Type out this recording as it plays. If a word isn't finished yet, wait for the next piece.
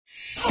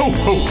Ho,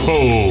 ho,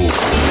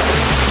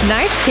 ho!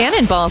 Nice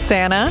cannonball,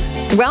 Santa.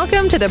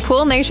 Welcome to the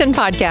Pool Nation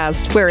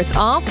podcast, where it's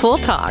all pool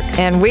talk.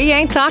 And we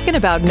ain't talking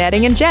about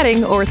netting and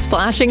jetting or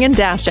splashing and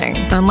dashing,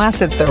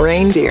 unless it's the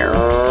reindeer.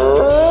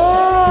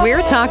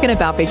 We're talking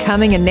about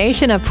becoming a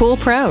nation of pool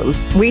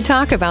pros. We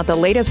talk about the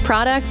latest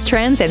products,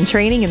 trends, and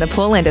training in the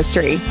pool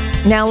industry.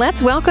 Now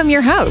let's welcome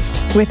your host.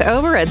 With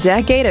over a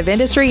decade of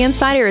industry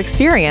insider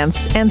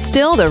experience and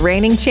still the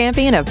reigning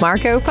champion of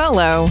Marco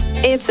Polo,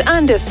 it's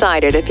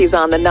undecided if he's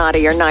on the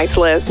naughty or nice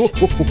list.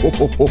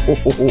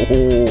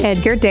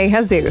 Edgar De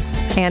Jesus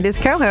and his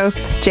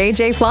co-host,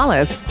 JJ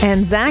Flawless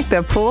and Zach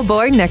the Pool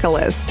Boy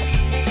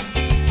Nicholas.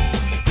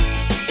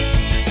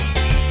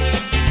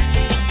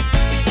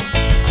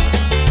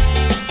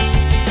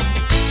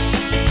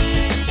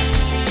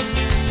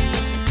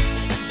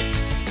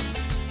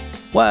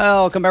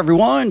 Welcome,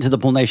 everyone, to the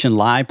Pool Nation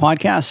Live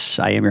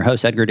podcast. I am your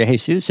host, Edgar De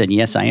Jesus, and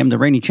yes, I am the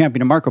reigning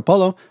champion of Marco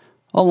Polo,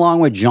 along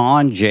with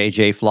John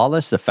JJ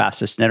Flawless, the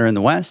fastest netter in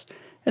the West,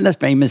 and the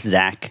famous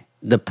Zach,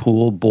 the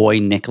Pool Boy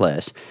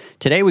Nicholas.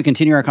 Today, we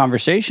continue our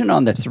conversation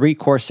on the 3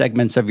 core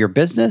segments of your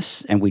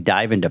business, and we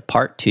dive into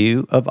part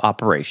 2 of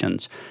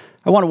operations.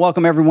 I want to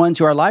welcome everyone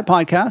to our live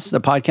podcast,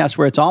 the podcast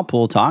where it's all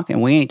pool talk,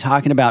 and we ain't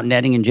talking about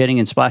netting and jetting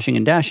and splashing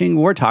and dashing.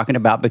 We're talking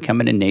about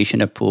becoming a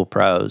nation of pool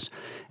pros.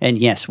 And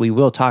yes, we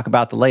will talk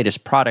about the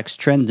latest products,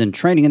 trends, and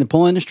training in the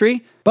pool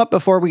industry. But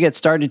before we get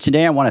started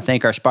today, I want to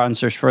thank our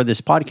sponsors for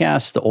this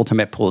podcast, the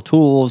Ultimate Pool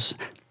Tools,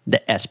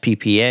 the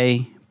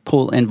SPPA,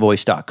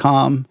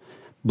 poolinvoice.com,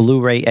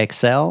 Blu-ray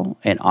XL,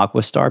 and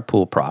Aquastar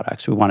Pool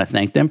Products. We want to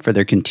thank them for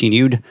their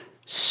continued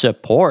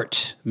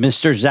support.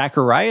 Mr.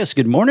 Zacharias,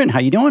 good morning. How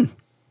you doing?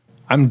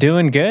 I'm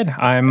doing good.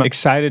 I'm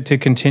excited to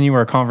continue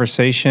our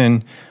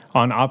conversation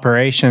on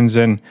operations.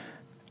 And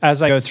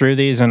as I go through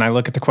these and I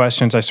look at the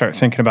questions, I start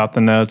thinking about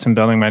the notes and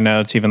building my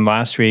notes. Even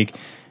last week,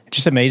 it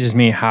just amazes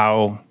me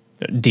how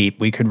deep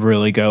we could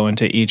really go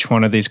into each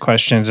one of these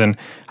questions. And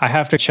I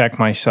have to check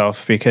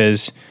myself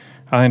because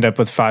I'll end up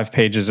with 5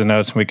 pages of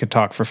notes and we could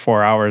talk for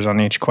 4 hours on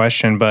each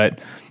question. But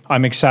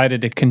I'm excited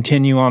to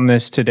continue on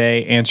this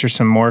today, answer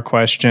some more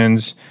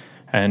questions,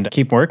 and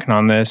keep working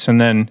on this.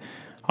 And then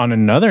on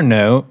another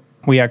note,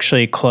 we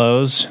actually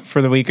close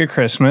for the week of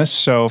Christmas.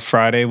 So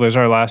Friday was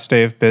our last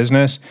day of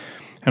business.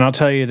 And I'll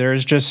tell you,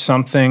 there's just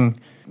something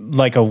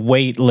like a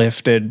weight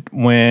lifted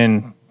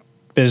when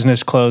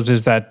business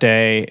closes that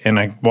day and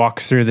I walk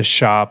through the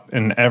shop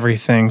and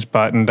everything's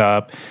buttoned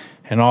up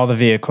and all the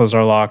vehicles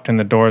are locked and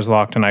the door's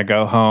locked and I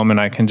go home and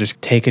I can just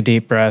take a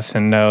deep breath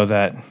and know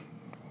that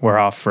we're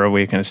off for a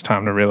week and it's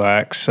time to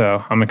relax.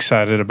 So I'm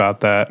excited about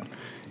that.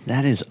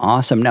 That is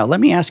awesome. Now, let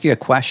me ask you a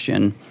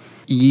question.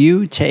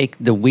 You take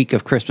the week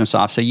of Christmas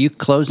off, so you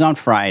close on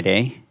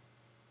Friday,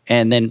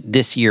 and then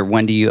this year,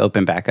 when do you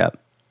open back up?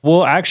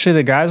 Well, actually,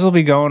 the guys will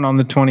be going on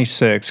the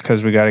 26th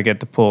because we got to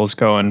get the pools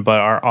going, but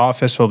our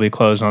office will be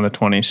closed on the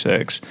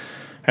 26th,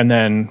 and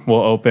then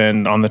we'll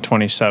open on the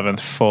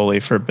 27th fully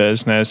for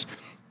business.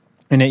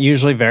 And it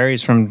usually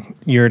varies from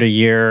year to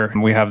year.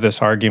 We have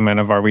this argument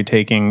of, are we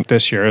taking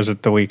this year? Is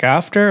it the week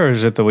after or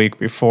is it the week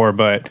before?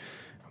 But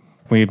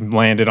we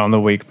landed on the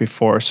week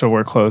before, so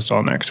we're closed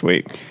all next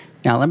week.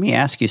 Now, let me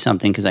ask you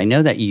something, because I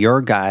know that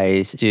your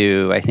guys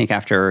do, I think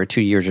after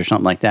 2 years or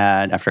something like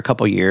that, after a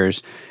couple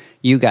years,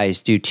 you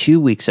guys do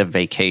 2 weeks of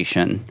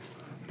vacation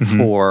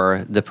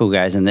for the pool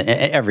guys and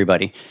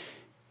everybody.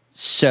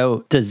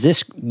 So does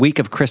this week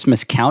of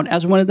Christmas count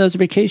as one of those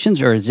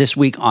vacations, or is this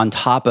week on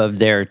top of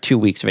their 2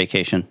 weeks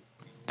vacation?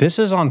 This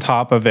is on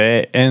top of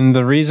it. And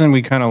the reason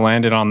we kind of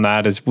landed on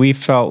that is we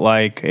felt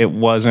like it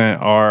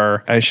wasn't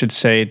our, I should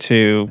say,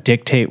 to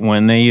dictate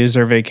when they use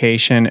their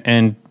vacation.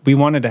 And we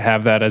wanted to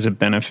have that as a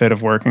benefit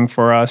of working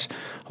for us.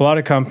 A lot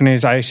of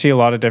companies, I see a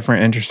lot of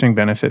different interesting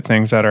benefit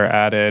things that are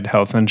added,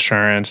 health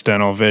insurance,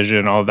 dental,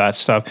 vision, all of that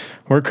stuff.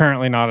 We're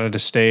currently not at a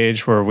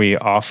stage where we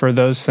offer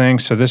those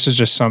things. So this is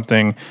just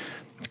something,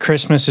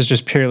 Christmas is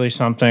just purely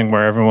something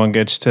where everyone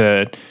gets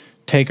to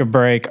take a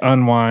break,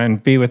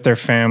 unwind, be with their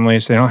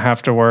families. They don't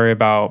have to worry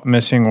about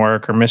missing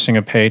work or missing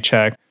a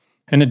paycheck.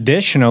 And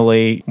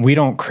additionally, we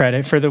don't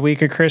credit for the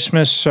week of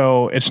Christmas,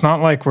 so it's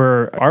not like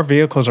our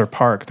vehicles are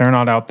parked. They're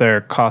not out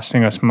there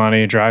costing us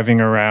money,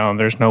 driving around.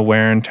 There's no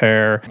wear and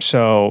tear,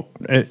 so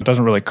it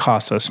doesn't really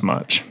cost us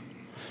much.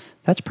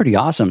 That's pretty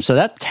awesome. So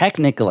that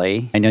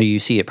technically, I know you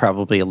see it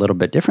probably a little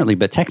bit differently,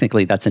 but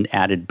technically that's an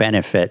added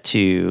benefit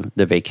to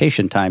the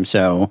vacation time.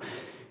 So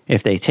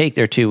if they take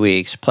their 2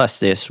 weeks plus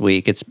this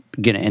week, it's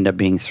going to end up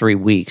being 3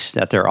 weeks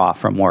that they're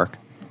off from work.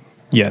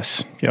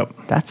 Yes. Yep.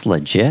 That's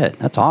legit.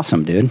 That's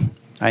awesome, dude.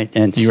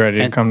 And you ready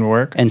to come to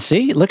work? And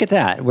see, look at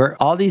that. We're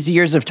all these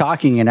years of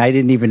talking, and I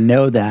didn't even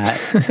know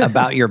that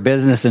about your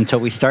business until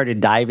we started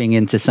diving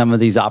into some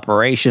of these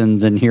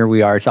operations, and here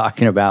we are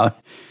talking about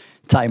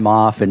time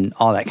off and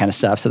all that kind of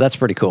stuff. So that's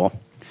pretty cool.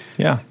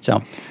 Yeah.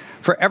 So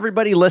for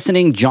everybody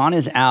listening, John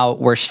is out.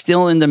 We're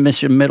still in the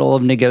middle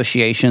of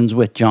negotiations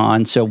with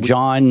John. So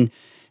John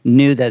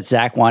knew that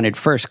Zach wanted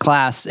first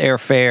class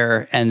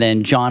airfare, and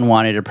then John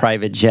wanted a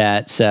private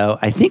jet. So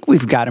I think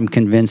we've got him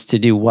convinced to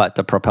do what?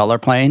 The propeller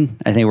plane?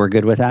 I think we're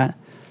good with that.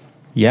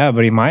 Yeah,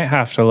 but he might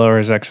have to lower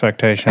his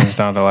expectations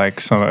down to like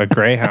a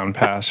Greyhound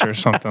pass or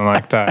something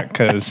like that.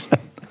 Because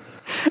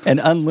An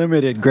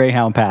unlimited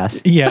Greyhound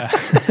pass. yeah,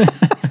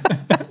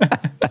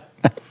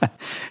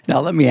 Now,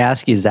 let me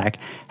ask you, Zach,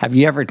 have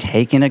you ever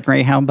taken a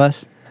Greyhound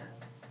bus?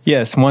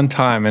 yes, one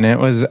time, and it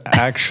was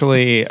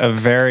actually a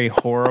very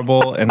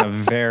horrible and a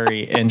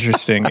very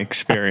interesting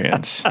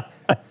experience.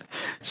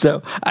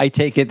 So I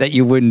take it that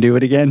you wouldn't do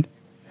it again?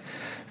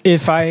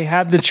 If I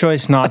had the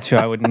choice not to,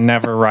 I would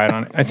never ride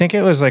on it. I think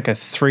it was like a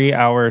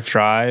 3-hour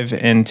drive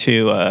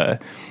into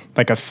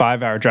like a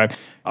 5-hour drive.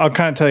 I'll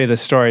kind of tell you the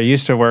story. I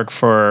used to work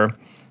for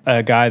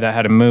a guy that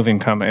had a moving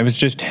company. It was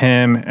just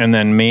him and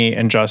then me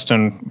and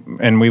Justin,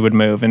 and we would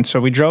move. And so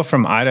we drove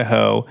from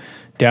Idaho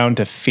down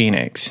to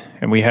Phoenix,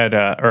 and we had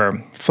or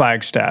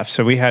Flagstaff.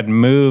 So we had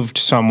moved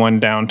someone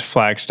down to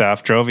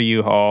Flagstaff, drove a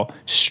U-Haul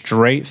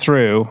straight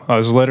through. I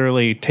was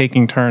literally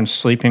taking turns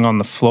sleeping on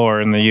the floor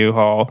in the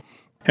U-Haul.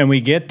 And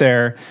we get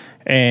there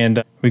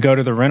and we go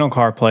to the rental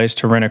car place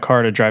to rent a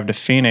car to drive to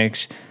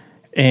Phoenix.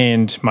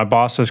 And my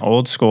boss is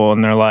old school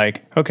and they're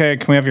like, okay,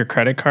 can we have your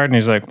credit card? And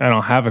he's like, I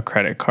don't have a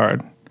credit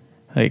card.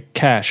 Like,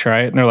 cash,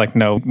 right? And they're like,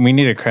 no, we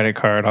need a credit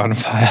card on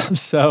file.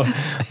 So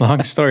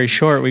long story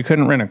short, we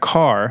couldn't rent a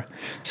car.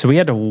 So we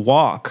had to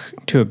walk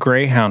to a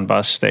Greyhound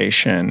bus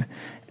station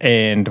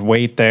and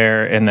wait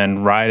there and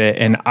then ride it.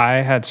 And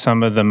I had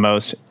some of the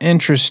most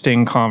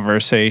interesting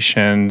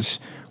conversations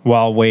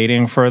while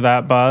waiting for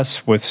that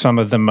bus with some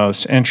of the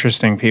most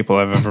interesting people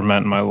I've ever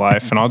met in my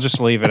life. And I'll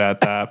just leave it at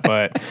that,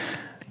 but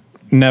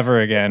never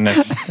again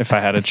if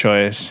I had a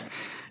choice.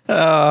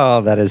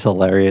 Oh, that is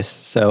hilarious.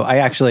 So I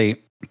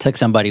actually took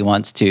somebody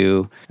once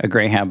to a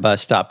Greyhound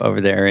bus stop over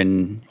there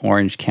in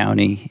Orange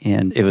County,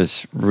 and it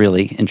was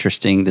really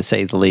interesting to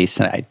say the least.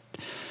 And I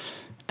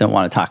don't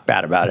want to talk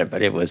bad about it,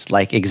 but it was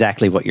like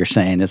exactly what you're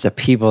saying. Is the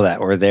people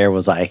that were there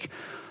was like,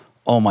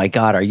 oh my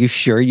God, are you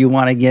sure you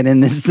want to get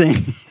in this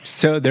thing?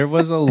 So there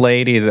was a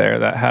lady there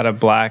that had a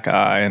black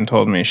eye and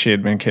told me she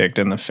had been kicked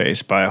in the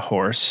face by a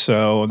horse.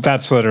 So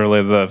that's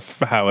literally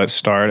how it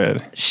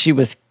started. She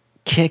was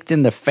kicked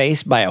in the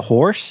face by a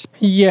horse?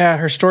 Yeah,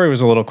 her story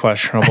was a little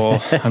questionable.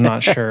 I'm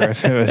not sure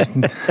if it was,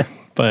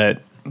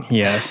 but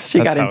yes,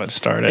 that's how it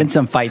started. In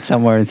some fight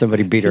somewhere and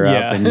somebody beat her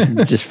up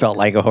and just felt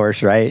like a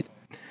horse, right?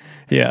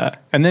 Yeah.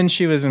 And then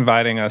she was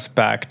inviting us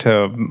back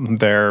to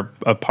their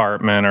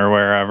apartment or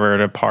wherever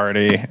to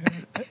party.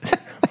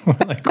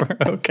 We're like, we're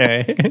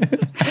okay.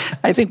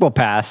 I think we'll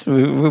pass.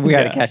 We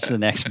got to catch the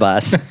next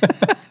bus.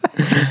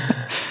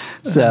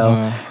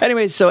 So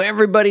anyway, so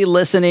everybody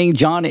listening,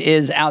 John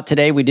is out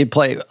today. We did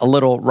play a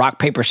little rock,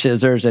 paper,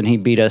 scissors, and he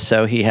beat us.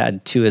 So he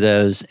had 2 of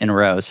those in a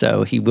row.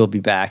 So he will be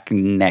back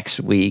next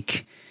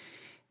week.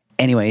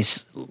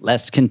 Anyways,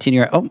 let's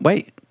continue. Oh,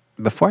 wait.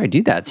 Before I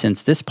do that,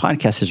 since this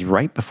podcast is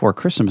right before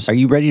Christmas, are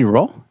you ready to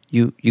roll?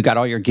 You got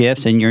all your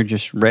gifts and you're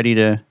just ready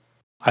to...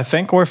 I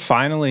think we're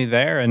finally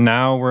there, and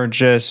now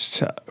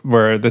this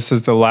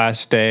is the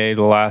last day,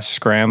 the last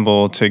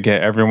scramble to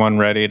get everyone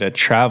ready to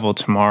travel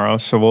tomorrow.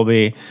 So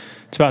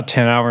it's about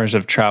 10 hours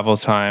of travel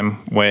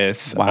time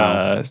with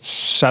a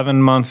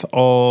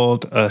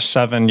 7-month-old, a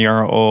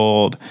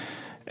 7-year-old,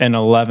 an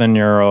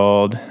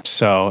 11-year-old.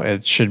 So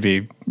it should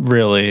be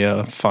really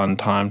a fun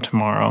time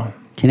tomorrow.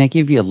 Can I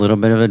give you a little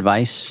bit of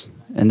advice?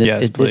 And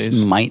Yes, please.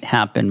 This might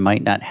happen,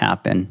 might not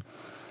happen.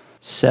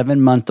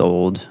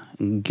 7-month-old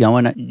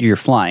you're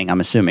flying,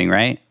 I'm assuming,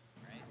 right?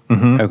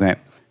 Mm-hmm. Okay.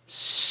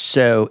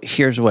 So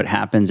here's what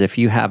happens if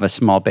you have a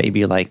small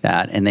baby like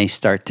that and they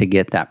start to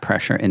get that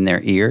pressure in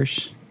their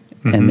ears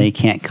and they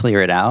can't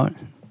clear it out,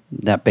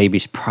 that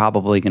baby's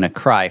probably going to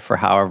cry for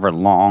however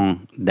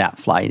long that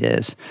flight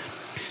is.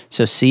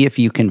 So see if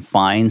you can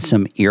find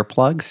some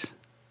earplugs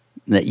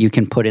that you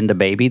can put in the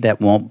baby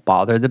that won't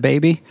bother the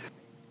baby.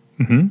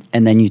 Mm-hmm.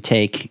 And then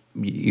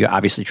you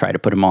obviously try to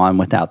put them on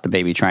without the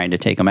baby trying to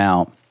take them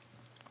out.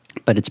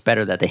 But it's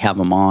better that they have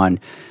them on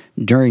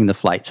during the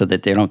flight so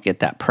that they don't get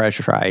that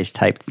pressurized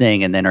type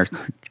thing and then are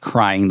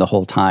crying the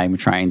whole time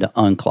trying to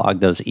unclog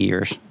those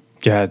ears.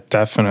 Yeah,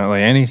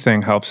 definitely.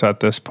 Anything helps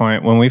at this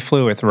point. When we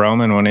flew with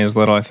Roman when he was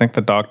little, I think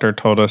the doctor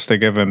told us to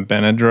give him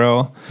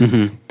Benadryl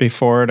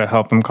before to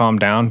help him calm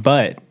down.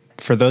 But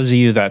for those of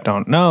you that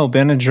don't know,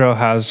 Benadryl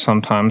has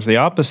sometimes the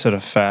opposite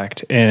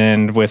effect.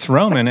 And with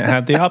Roman, it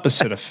had the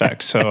opposite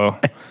effect. So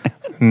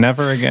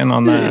never again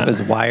on that. It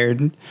was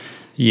wired.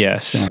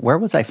 Yes. So where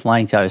was I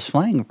flying to? I was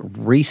flying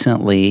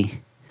recently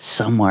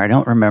somewhere. I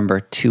don't remember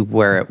to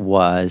where it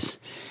was.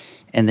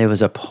 And there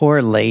was a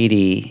poor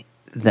lady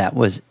that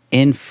was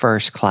in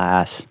first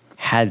class,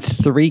 had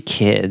 3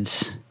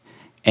 kids,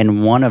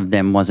 and one of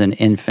them was an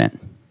infant.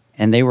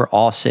 And they were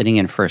all sitting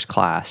in first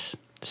class.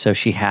 So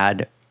she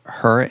had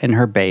her and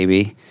her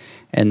baby,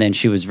 and then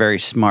she was very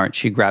smart.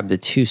 She grabbed the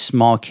 2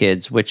 small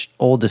kids, which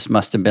oldest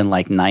must have been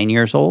like 9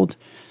 years old,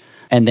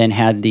 and then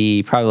had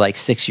the probably like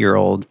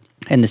 6-year-old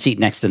in the seat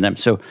next to them.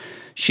 So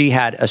she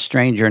had a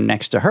stranger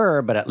next to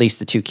her, but at least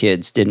the 2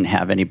 kids didn't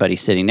have anybody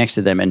sitting next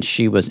to them, and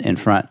she was in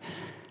front.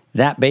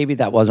 That baby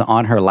that wasn't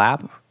on her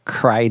lap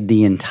cried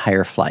the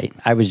entire flight.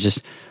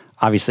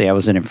 obviously I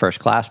wasn't in first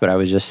class, but I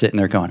was just sitting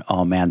there going,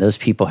 oh man, those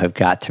people have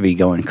got to be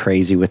going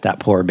crazy with that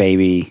poor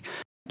baby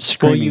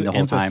screaming the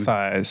whole time.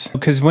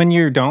 Because when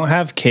you don't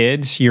have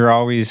kids, you're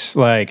always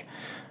like,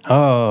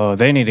 oh,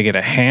 they need to get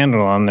a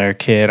handle on their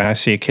kid. I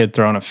see a kid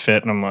throwing a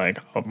fit, and I'm like,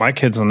 oh, my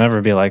kids will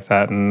never be like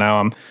that. And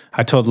now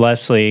I told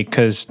Leslie,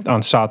 because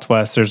on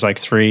Southwest, there's like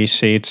 3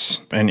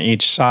 seats in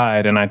each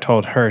side, and I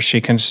told her she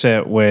can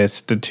sit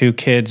with the 2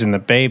 kids and the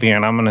baby,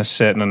 and I'm going to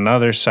sit in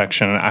another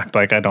section and act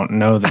like I don't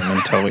know them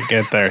until we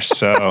get there.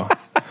 So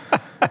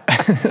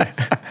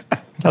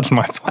that's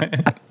my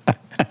plan.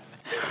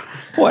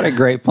 What a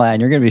great plan.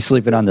 You're going to be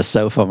sleeping on the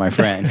sofa, my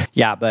friend.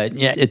 Yeah, but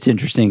yeah, it's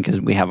interesting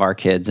because we have our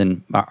kids,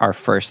 and our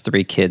first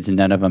 3 kids, and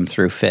none of them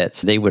threw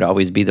fits. They would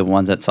always be the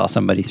ones that saw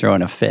somebody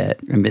throwing a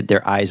fit, and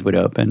their eyes would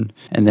open.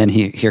 And then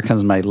here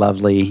comes my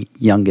lovely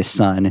youngest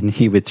son, and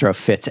he would throw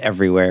fits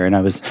everywhere. And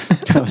I was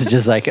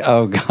just like,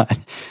 oh God.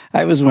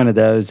 I was one of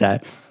those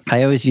that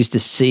I always used to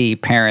see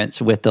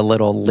parents with the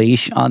little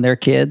leash on their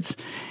kids.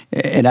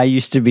 And I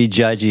used to be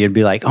judgy and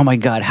be like, oh my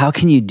God, how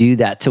can you do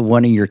that to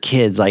one of your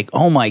kids? Like,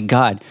 oh my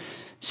God.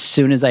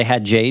 Soon as I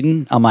had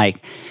Jaden, I'm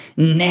like,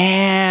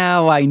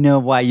 now I know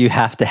why you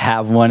have to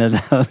have one of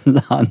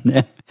those on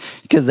there,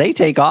 because they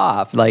take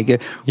off.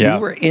 Like we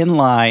were in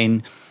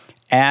line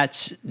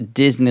at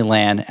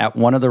Disneyland at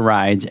one of the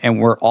rides, and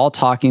we're all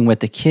talking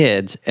with the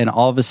kids, and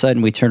all of a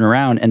sudden we turn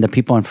around and the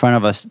people in front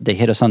of us, they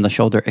hit us on the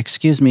shoulder.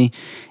 Excuse me,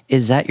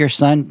 is that your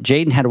son?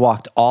 Jaden had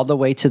walked all the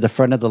way to the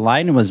front of the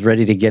line and was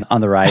ready to get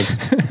on the ride.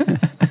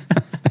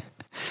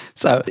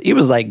 So he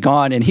was like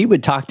gone, and he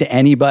would talk to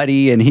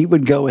anybody, and he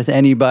would go with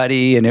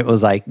anybody, and it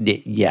was like,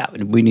 yeah,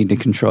 we need to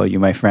control you,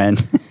 my friend.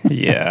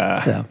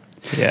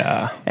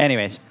 Yeah.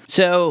 Anyways,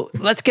 so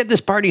let's get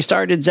this party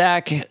started,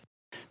 Zach.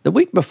 The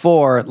week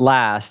before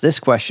last, this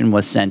question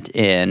was sent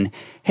in.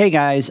 Hey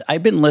guys,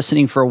 I've been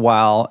listening for a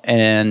while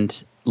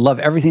and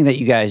love everything that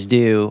you guys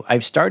do.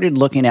 I've started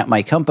looking at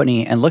my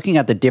company and looking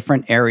at the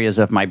different areas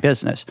of my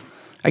business.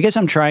 I guess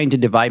I'm trying to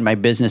divide my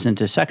business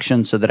into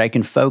sections so that I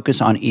can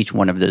focus on each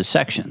one of those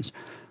sections.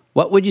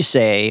 What would you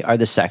say are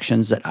the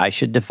sections that I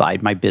should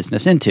divide my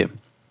business into?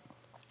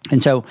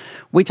 And so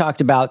we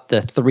talked about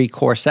the 3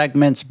 core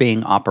segments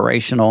being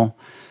operational,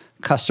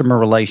 customer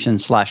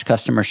relations /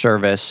 customer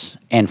service,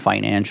 and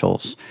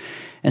financials.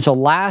 And so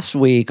last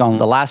week on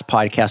the last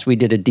podcast, we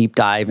did a deep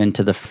dive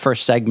into the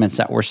first segments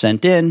that were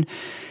sent in.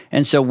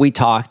 And so we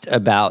talked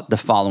about the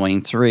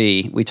following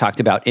 3. We talked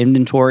about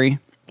inventory,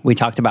 we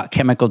talked about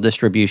chemical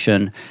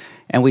distribution,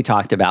 and we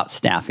talked about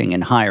staffing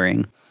and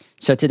hiring.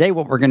 So today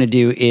what we're going to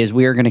do is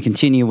we are going to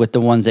continue with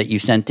the ones that you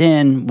sent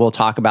in. We'll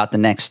talk about the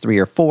next 3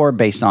 or 4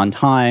 based on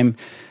time.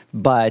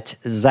 But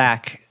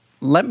Zach,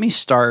 let me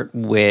start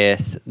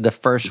with the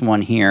first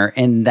one here,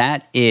 and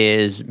that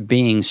is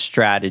being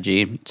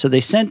strategy. So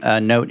they sent a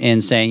note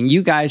in saying,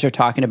 you guys are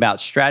talking about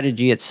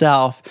strategy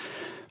itself,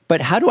 but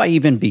how do I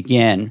even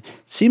begin?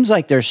 Seems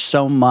like there's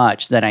so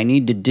much that I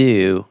need to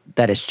do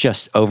that it's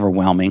just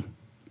overwhelming.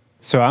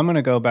 So I'm going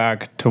to go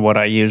back to what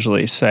I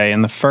usually say.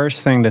 And the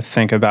first thing to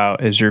think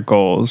about is your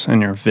goals and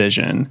your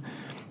vision.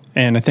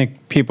 And I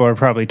think people are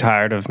probably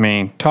tired of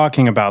me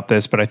talking about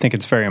this, but I think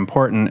it's very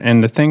important.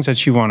 And the things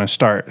that you want to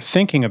start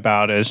thinking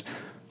about is,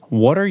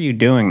 what are you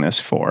doing this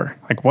for?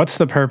 Like, what's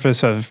the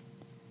purpose of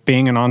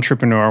being an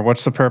entrepreneur?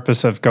 What's the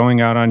purpose of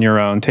going out on your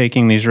own,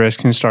 taking these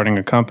risks and starting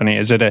a company?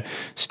 Is it a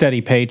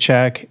steady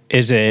paycheck?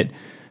 Is it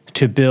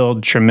to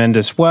build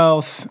tremendous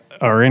wealth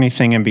or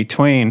anything in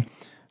between?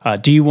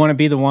 Do you want to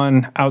be the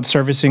one out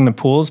servicing the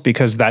pools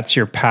because that's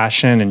your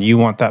passion and you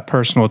want that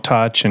personal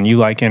touch and you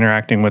like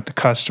interacting with the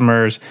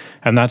customers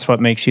and that's what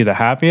makes you the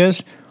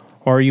happiest?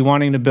 Or are you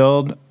wanting to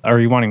build, or are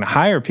you wanting to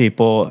hire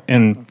people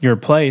in your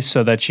place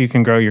so that you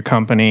can grow your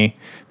company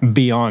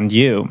beyond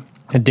you?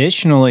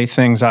 Additionally,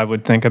 things I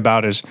would think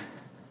about is,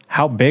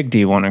 how big do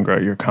you want to grow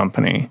your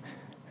company?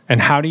 And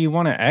how do you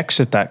want to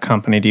exit that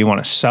company? Do you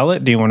want to sell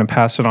it? Do you want to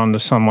pass it on to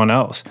someone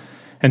else?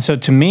 And so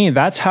to me,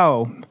 that's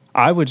how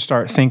I would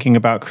start thinking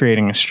about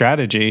creating a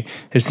strategy,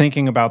 is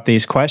thinking about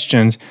these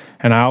questions.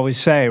 And I always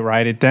say,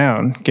 write it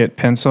down, get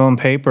pencil and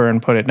paper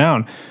and put it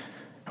down.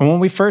 And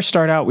when we first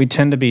start out, we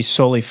tend to be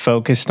solely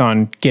focused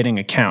on getting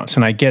accounts.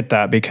 And I get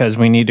that because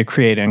we need to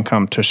create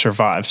income to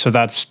survive. So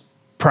that's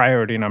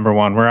priority number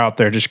 1. We're out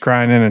there just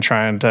grinding and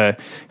trying to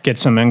get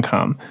some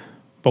income.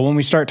 But when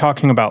we start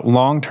talking about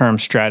long-term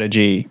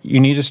strategy, you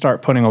need to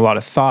start putting a lot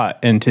of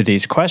thought into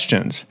these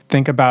questions.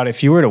 Think about,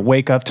 if you were to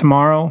wake up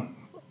tomorrow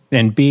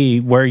and be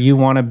where you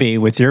want to be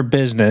with your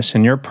business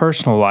and your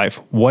personal life,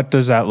 what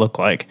does that look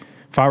like?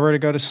 If I were to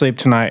go to sleep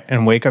tonight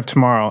and wake up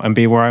tomorrow and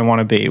be where I want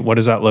to be, what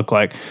does that look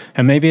like?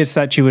 And maybe it's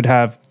that you would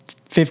have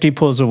 50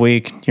 pools a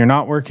week, you're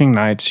not working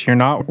nights, you're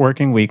not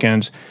working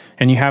weekends,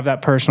 and you have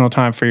that personal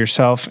time for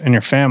yourself and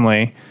your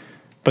family.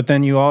 But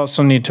then you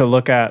also need to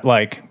look at,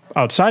 like,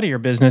 outside of your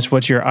business,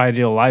 what your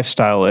ideal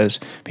lifestyle is,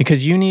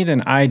 because you need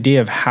an idea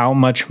of how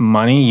much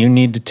money you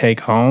need to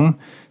take home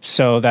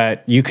so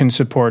that you can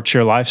support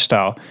your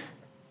lifestyle.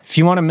 If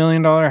you want $1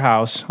 million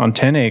house on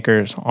 10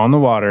 acres on the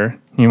water,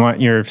 you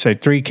want your, say,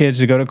 3 kids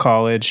to go to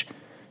college,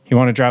 you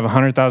want to drive a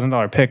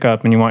 $100,000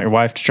 pickup and you want your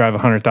wife to drive a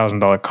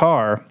 $100,000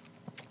 car,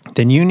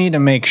 then you need to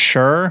make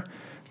sure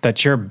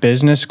that your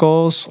business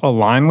goals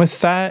align with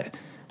that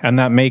and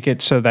that make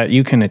it so that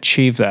you can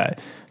achieve that.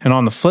 And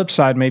on the flip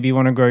side, maybe you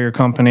want to grow your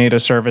company to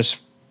service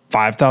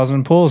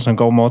 5,000 pools and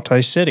go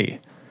multi-city.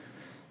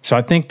 So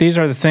I think these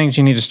are the things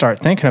you need to start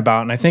thinking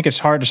about. And I think it's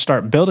hard to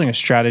start building a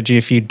strategy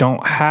if you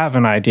don't have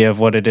an idea of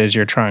what it is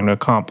you're trying to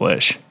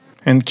accomplish.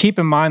 And keep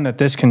in mind that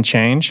this can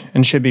change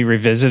and should be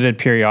revisited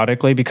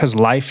periodically because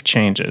life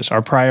changes,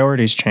 our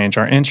priorities change,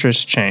 our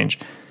interests change.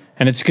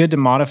 And it's good to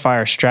modify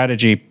our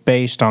strategy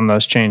based on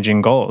those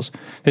changing goals.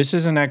 This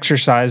is an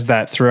exercise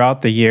that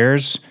throughout the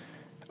years,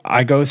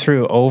 I go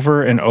through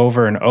over and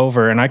over and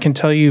over. And I can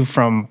tell you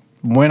from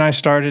when I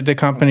started the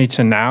company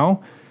to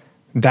now,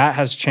 that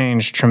has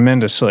changed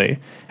tremendously.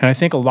 And I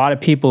think a lot of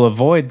people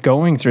avoid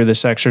going through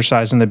this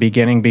exercise in the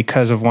beginning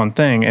because of one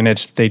thing, and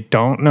it's they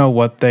don't know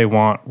what they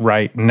want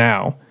right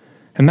now.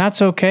 And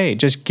that's okay.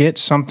 Just get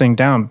something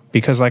down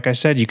because, like I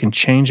said, you can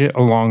change it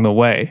along the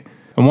way.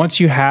 And once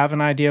you have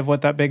an idea of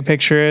what that big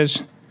picture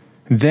is,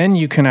 then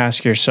you can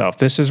ask yourself,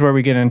 this is where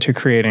we get into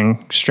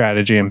creating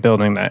strategy and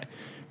building that.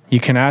 You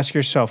can ask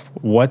yourself,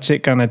 what's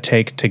it going to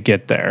take to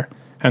get there?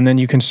 And then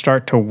you can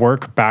start to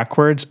work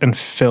backwards and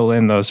fill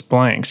in those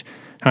blanks.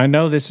 I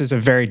know this is a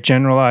very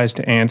generalized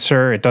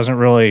answer. It doesn't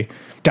really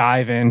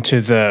dive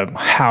into the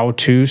how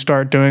to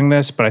start doing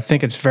this, but I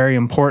think it's very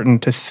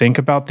important to think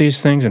about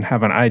these things and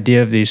have an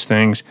idea of these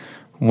things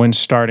when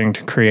starting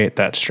to create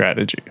that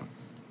strategy.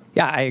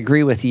 Yeah, I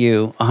agree with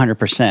you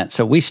 100%.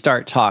 So we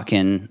start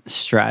talking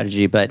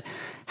strategy, but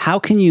how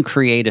can you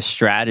create a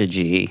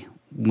strategy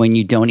when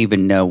you don't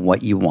even know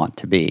what you want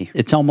to be?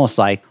 It's almost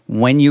like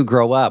when you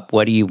grow up,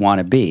 what do you want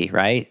to be,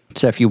 right?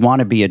 So if you want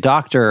to be a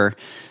doctor,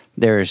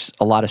 there's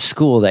a lot of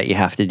school that you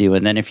have to do.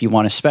 And then if you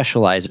want to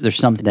specialize, there's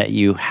something that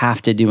you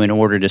have to do in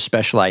order to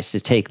specialize to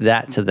take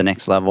that to the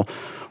next level.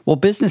 Well,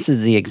 business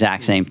is the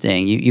exact same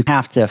thing. You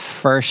have to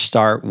first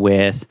start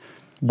with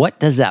what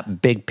does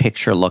that big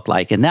picture look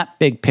like? And that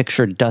big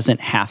picture doesn't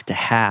have to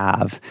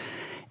have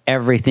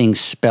everything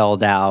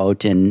spelled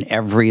out and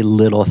every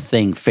little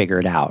thing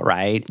figured out,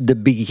 right? The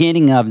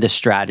beginning of the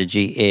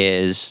strategy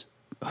is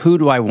who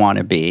do I want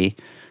to be?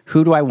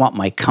 Who do I want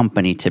my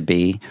company to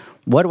be?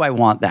 What do I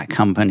want that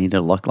company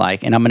to look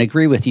like? And I'm going to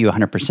agree with you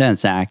 100%,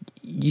 Zach.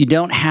 You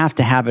don't have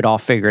to have it all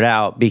figured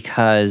out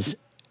because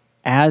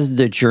as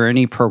the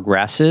journey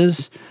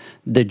progresses,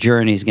 the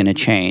journey is going to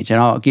change.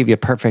 And I'll give you a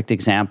perfect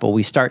example.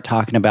 We start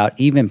talking about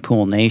even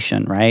Pool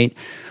Nation, right?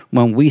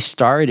 When we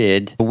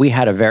started, we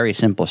had a very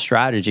simple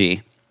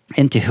strategy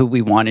into who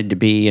we wanted to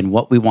be and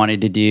what we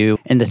wanted to do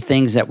and the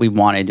things that we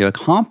wanted to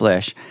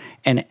accomplish.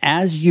 And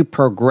as you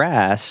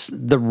progress,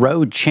 the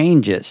road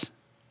changes.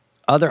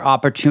 Other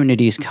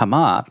opportunities come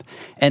up,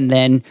 and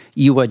then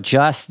you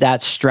adjust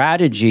that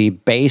strategy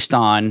based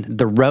on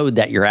the road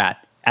that you're at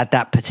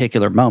that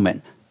particular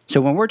moment. So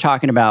when we're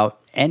talking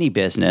about any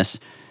business,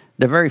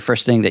 the very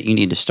first thing that you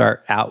need to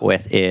start out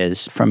with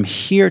is from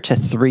here to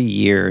 3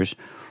 years,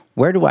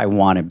 where do I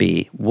want to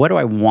be? What do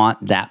I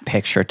want that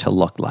picture to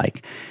look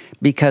like?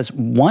 Because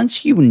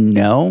once you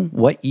know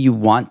what you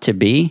want to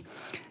be,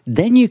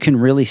 then you can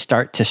really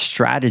start to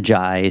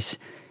strategize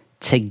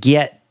to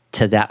get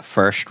to that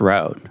first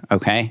road,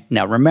 okay?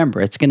 Now remember,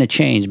 it's going to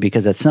change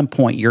because at some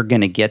point you're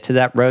going to get to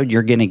that road.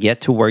 You're going to get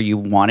to where you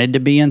wanted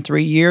to be in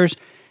 3 years.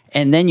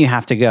 And then you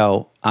have to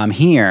go, I'm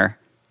here,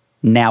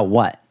 now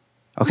what?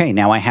 Okay,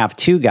 now I have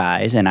 2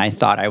 guys and I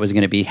thought I was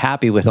going to be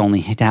happy with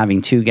only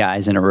having 2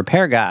 guys and a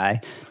repair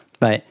guy,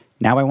 but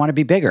now I want to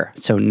be bigger.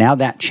 So now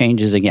that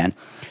changes again.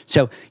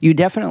 So you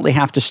definitely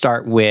have to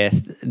start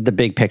with the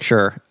big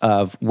picture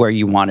of where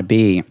you want to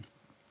be.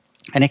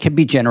 And it can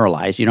be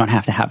generalized. You don't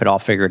have to have it all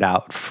figured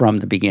out from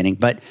the beginning.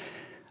 But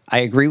I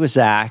agree with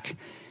Zach.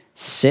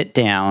 Sit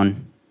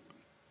down,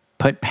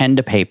 put pen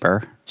to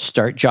paper,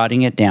 start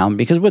jotting it down,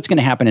 because what's going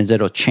to happen is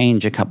it'll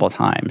change a couple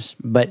times.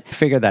 But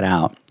figure that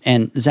out.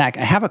 And Zach,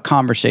 I have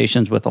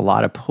conversations with a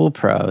lot of pool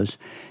pros,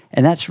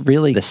 and that's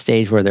really the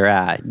stage where they're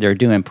at. They're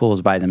doing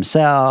pools by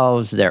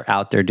themselves. They're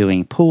out there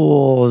doing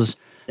pools.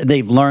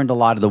 They've learned a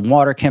lot of the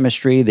water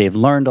chemistry. They've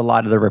learned a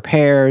lot of the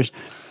repairs.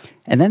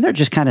 And then they're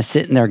just kind of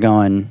sitting there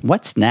going,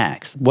 what's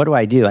next? What do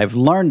I do? I've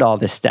learned all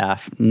this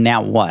stuff.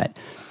 Now what?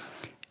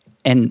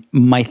 And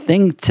my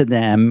thing to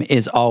them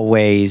is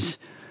always,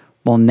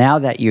 well, now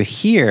that you're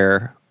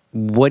here,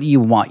 what do you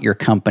want your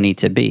company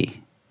to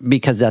be?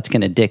 Because that's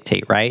going to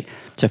dictate, right?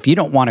 So if you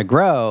don't want to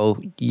grow,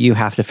 you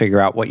have to figure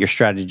out what your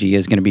strategy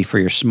is going to be for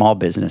your small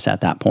business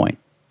at that point.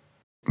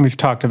 We've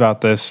talked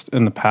about this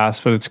in the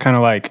past, but it's kind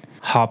of like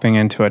hopping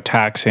into a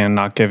taxi and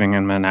not giving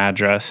them an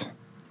address.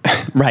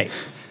 Right.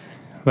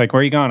 Like,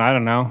 where are you going? I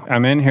don't know.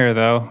 I'm in here,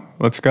 though.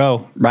 Let's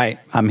go. Right.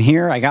 I'm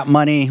here. I got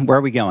money. Where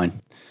are we going?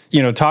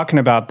 You know, talking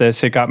about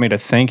this, it got me to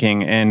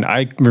thinking. And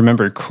I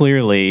remember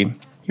clearly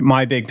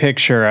my big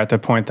picture at the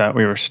point that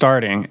we were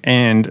starting.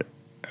 And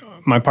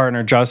my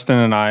partner, Justin,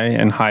 and I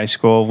in high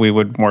school, we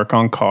would work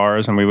on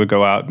cars and we would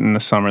go out in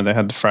the summer. They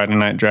had the Friday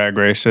night drag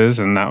races,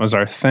 and that was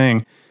our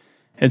thing.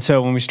 And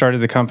so when we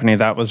started the company,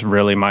 that was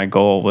really my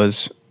goal,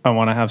 was I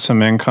want to have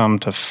some income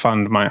to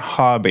fund my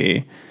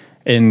hobby.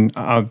 And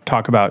I'll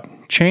talk about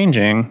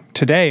changing.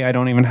 Today, I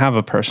don't even have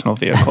a personal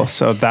vehicle.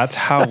 So that's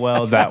how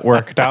well that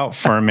worked out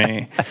for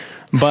me.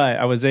 But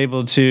I was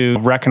able to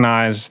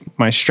recognize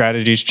my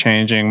strategy's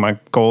changing, my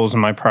goals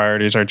and my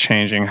priorities are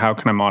changing. How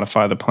can I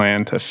modify the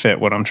plan to fit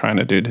what I'm trying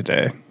to do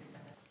today?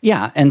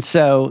 Yeah. And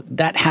so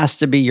that has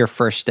to be your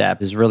first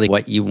step, is really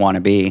what you want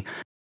to be.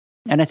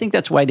 And I think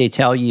that's why they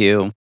tell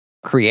you,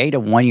 create a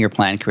 1-year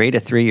plan, create a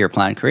 3-year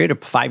plan, create a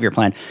 5-year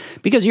plan,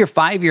 because your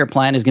 5-year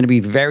plan is going to be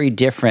very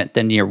different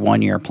than your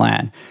 1-year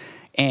plan.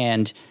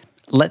 And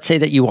let's say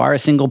that you are a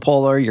single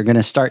poler, you're going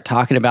to start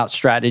talking about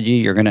strategy,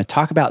 you're going to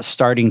talk about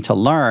starting to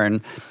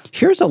learn.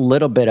 Here's a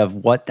little bit of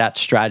what that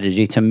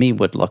strategy to me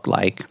would look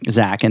like,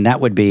 Zach, and that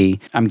would be,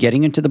 I'm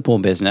getting into the pool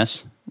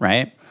business,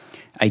 right?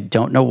 I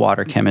don't know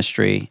water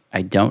chemistry.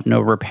 I don't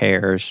know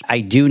repairs.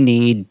 I do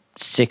need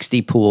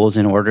 60 pools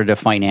in order to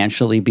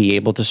financially be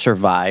able to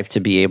survive, to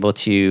be able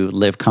to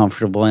live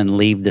comfortable and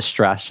leave the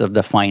stress of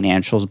the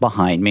financials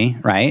behind me,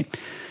 right?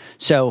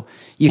 So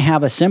you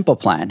have a simple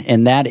plan,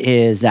 and that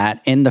is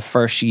that in the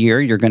first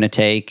year, you're going to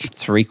take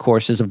 3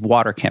 courses of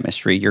water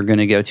chemistry. You're going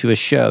to go to a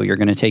show. You're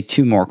going to take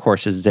 2 more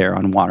courses there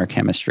on water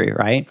chemistry,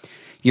 right?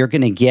 You're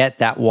going to get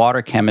that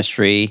water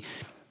chemistry,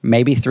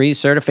 maybe 3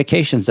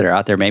 certifications that are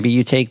out there. Maybe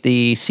you take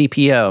the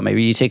CPO,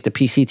 maybe you take the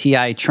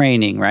PCTI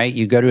training, right?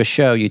 You go to a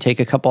show, you take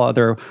a couple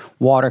other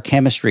water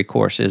chemistry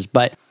courses,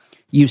 but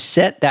you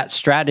set that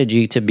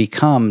strategy to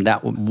become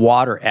that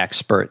water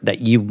expert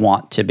that you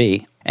want to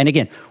be. And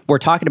again, we're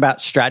talking about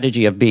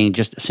strategy of being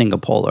just a single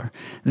poler.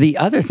 The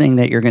other thing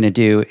that you're going to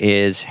do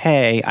is,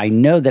 hey, I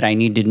know that I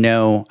need to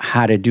know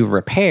how to do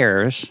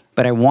repairs,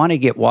 but I want to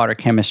get water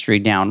chemistry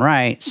down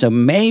right. So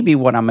maybe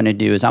what I'm going to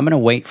do is I'm going to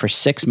wait for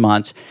 6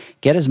 months,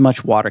 get as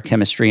much water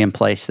chemistry in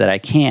place that I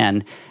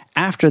can.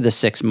 After the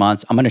 6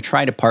 months, I'm going to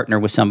try to partner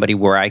with somebody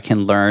where I can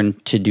learn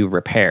to do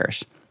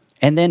repairs.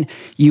 And then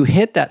you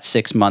hit that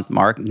 6-month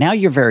mark. Now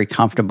you're very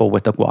comfortable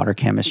with the water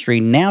chemistry.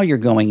 Now you're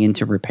going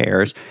into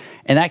repairs,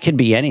 and that could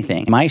be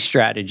anything. My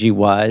strategy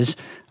was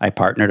I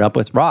partnered up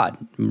with Rod.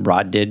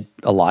 Rod did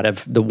a lot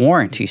of the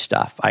warranty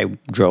stuff. I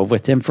drove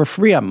with him for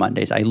free on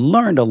Mondays. I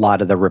learned a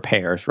lot of the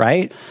repairs,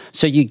 right?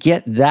 So you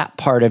get that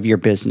part of your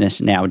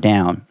business now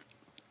down.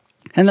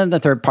 And then the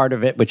third part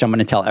of it, which I'm going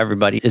to tell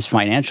everybody, is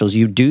financials.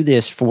 You do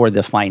this for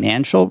the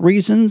financial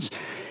reasons.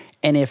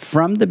 And if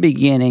from the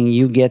beginning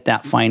you get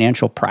that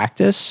financial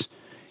practice,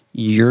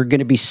 you're going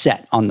to be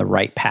set on the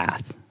right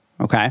path,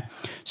 okay?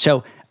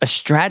 So a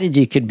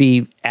strategy could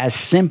be as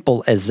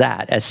simple as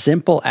that, as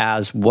simple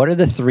as what are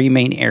the 3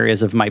 main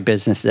areas of my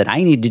business that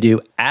I need to do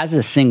as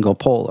a single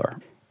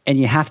poler? And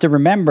you have to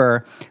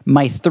remember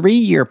my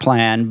 3-year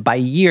plan, by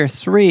year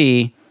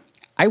 3,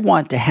 I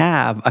want to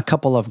have a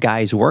couple of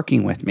guys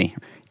working with me.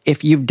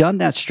 If you've done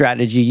that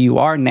strategy, you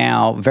are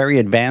now very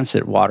advanced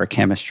at water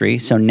chemistry.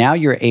 So now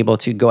you're able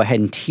to go ahead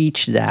and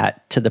teach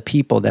that to the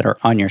people that are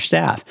on your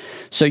staff.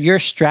 So your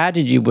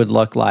strategy would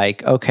look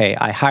like, okay,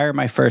 I hire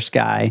my first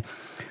guy.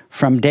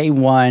 From day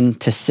 1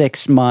 to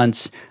 6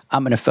 months,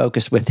 I'm going to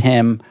focus with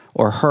him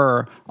or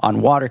her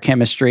on water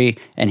chemistry.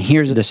 And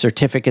here's the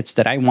certificates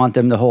that I want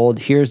them to hold.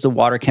 Here's the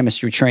water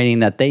chemistry training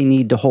that they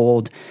need to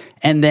hold.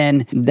 And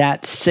then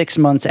that 6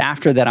 months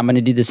after that, I'm going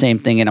to do the same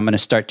thing, and I'm going to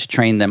start to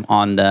train them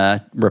on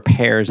the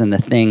repairs and the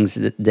things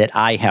that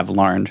I have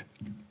learned.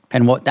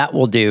 And what that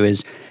will do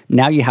is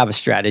now you have a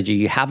strategy,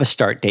 you have a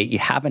start date, you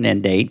have an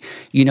end date,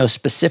 you know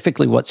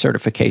specifically what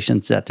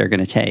certifications that they're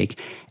going to take.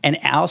 And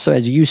also,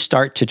 as you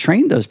start to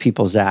train those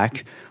people,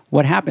 Zach,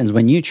 what happens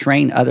when you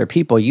train other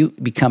people, you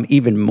become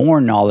even more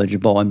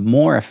knowledgeable and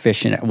more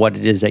efficient at what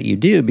it is that you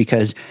do,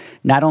 because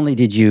not only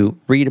did you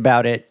read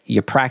about it,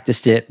 you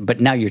practiced it, but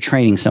now you're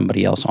training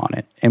somebody else on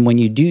it. And when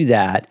you do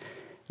that,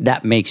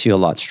 that makes you a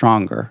lot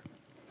stronger.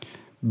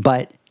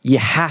 But you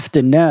have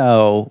to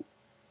know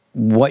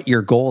what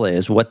your goal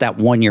is, what that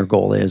 1-year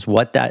goal is,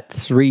 what that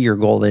 3-year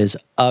goal is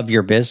of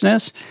your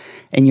business.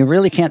 And you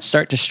really can't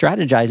start to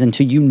strategize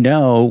until you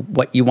know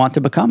what you want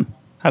to become.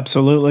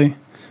 Absolutely.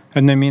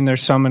 And I mean,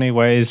 there's so many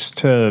ways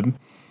to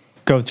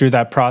go through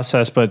that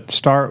process, but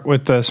start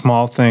with the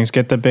small things,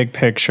 get the big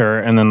picture.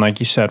 And then, like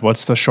you said,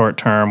 what's the short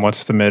term?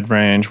 What's the mid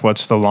range?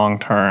 What's the long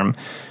term?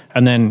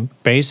 And then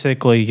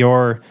basically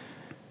you're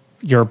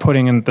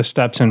putting in the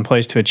steps in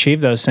place to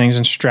achieve those things.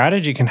 And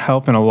strategy can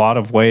help in a lot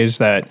of ways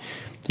that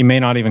you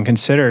may not even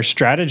consider.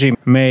 Strategy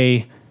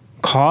may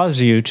cause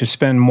you to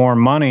spend more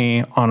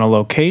money on a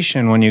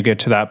location when you get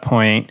to that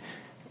point,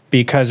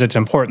 because it's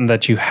important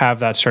that you have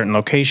that certain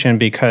location,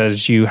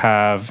 because you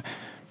have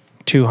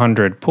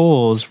 200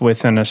 pools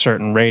within a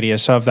certain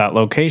radius of that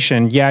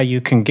location. Yeah,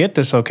 you can get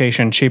this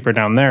location cheaper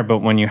down there, but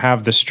when you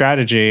have the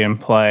strategy in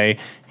play,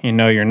 you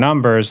know your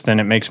numbers, then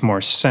it makes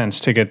more sense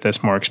to get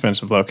this more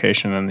expensive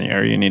location in the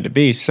area you need to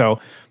be. So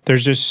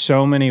there's just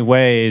so many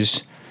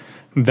ways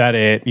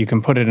that you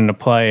can put it into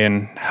play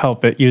and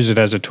use it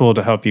as a tool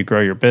to help you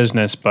grow your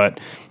business. But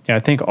yeah, I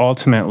think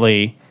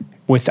ultimately,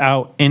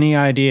 without any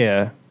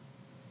idea,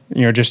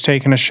 You're just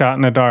taking a shot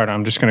in the dark.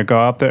 I'm just going to go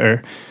out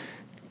there,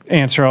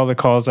 answer all the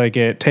calls I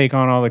get, take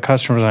on all the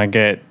customers I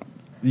get.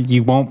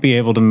 You won't be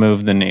able to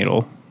move the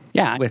needle.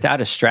 Yeah,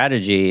 without a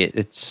strategy,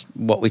 it's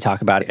what we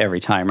talk about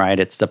every time, right?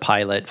 It's the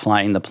pilot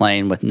flying the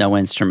plane with no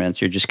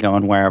instruments. You're just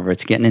going wherever.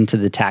 It's getting into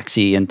the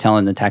taxi and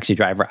telling the taxi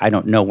driver, I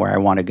don't know where I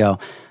want to go.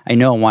 I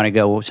know I want to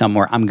go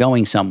somewhere. I'm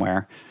going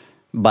somewhere,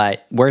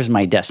 but where's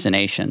my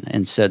destination?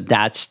 And so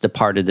that's the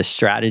part of the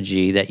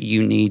strategy that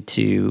you need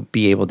to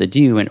be able to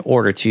do in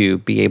order to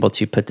be able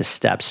to put the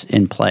steps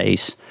in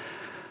place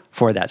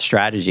for that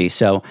strategy.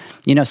 So,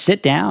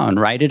 sit down,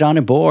 write it on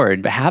a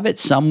board, have it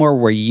somewhere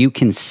where you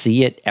can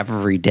see it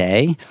every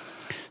day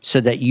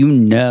so that you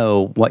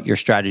know what your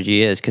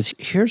strategy is. Because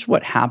here's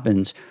what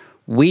happens.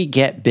 We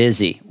get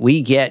busy.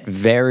 We get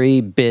very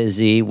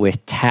busy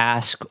with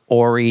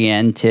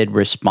task-oriented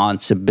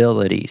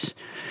responsibilities.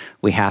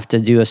 We have to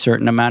do a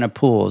certain amount of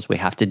pools. We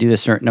have to do a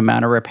certain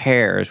amount of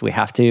repairs. We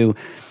have to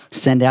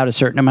send out a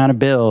certain amount of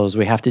bills.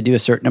 We have to do a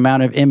certain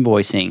amount of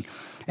invoicing.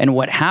 And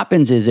what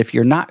happens is if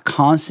you're not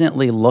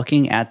constantly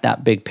looking at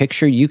that big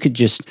picture, you could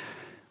just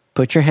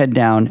put your head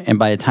down, and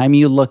by the time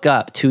you look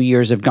up, 2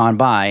 years have gone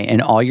by,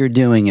 and all you're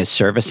doing is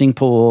servicing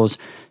pools,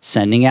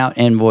 sending out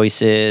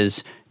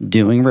invoices,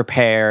 doing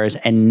repairs,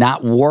 and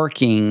not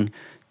working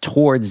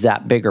towards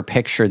that bigger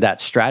picture, that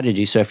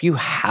strategy. So if you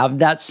have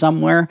that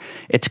somewhere,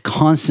 it's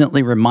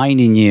constantly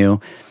reminding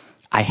you,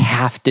 I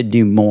have to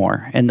do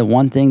more. And the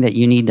one thing that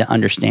you need to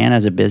understand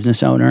as a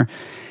business owner,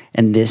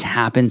 and this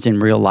happens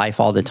in real life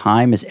all the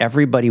time, is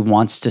everybody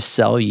wants to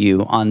sell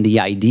you on the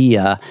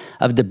idea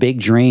of the big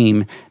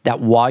dream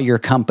that while your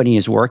company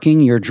is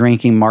working, you're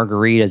drinking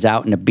margaritas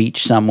out in a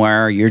beach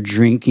somewhere, you're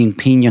drinking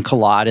pina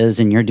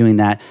coladas, and you're doing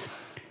that.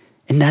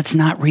 And that's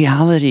not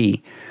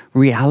reality.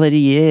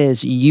 Reality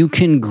is you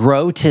can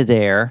grow to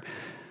there,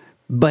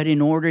 but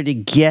in order to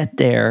get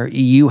there,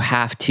 you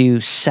have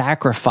to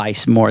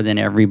sacrifice more than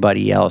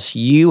everybody else.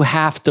 You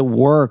have to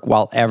work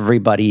while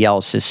everybody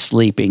else is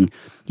sleeping.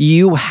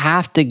 You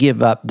have to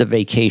give up the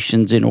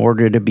vacations in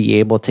order to be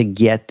able to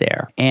get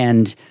there.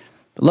 And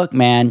look,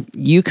 man,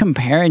 you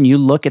compare and you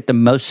look at the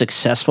most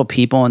successful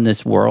people in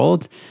this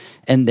world,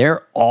 and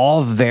they're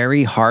all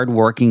very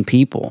hardworking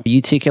people.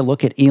 You take a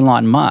look at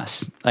Elon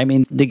Musk. I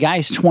mean, the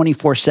guy's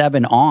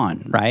 24/7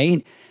 on,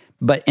 right?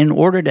 But in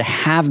order to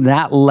have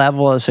that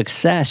level of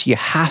success, you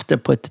have to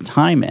put the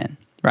time in,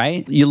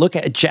 right? You look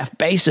at Jeff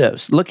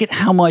Bezos. Look at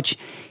how much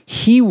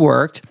he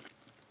worked.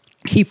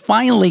 He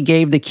finally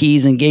gave the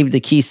keys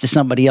to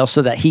somebody else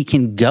so that he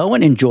can go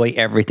and enjoy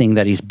everything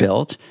that he's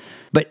built.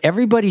 But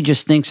everybody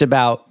just thinks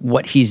about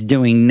what he's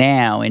doing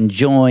now,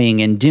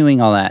 enjoying and doing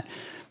all that.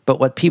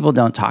 But what people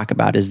don't talk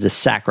about is the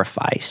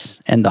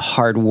sacrifice and the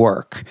hard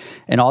work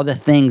and all the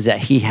things that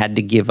he had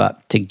to give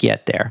up to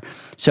get there.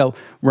 So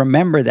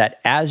remember that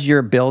as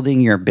you're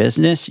building your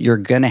business, you're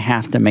going to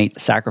have to make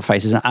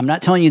sacrifices. I'm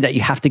not telling you that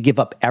you have to give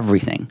up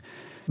everything,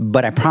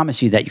 but I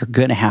promise you that you're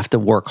going to have to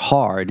work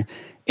hard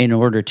in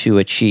order to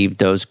achieve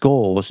those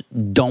goals.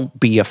 Don't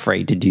be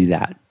afraid to do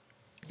that.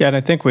 Yeah, and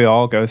I think we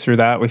all go through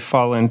that. We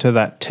fall into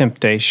that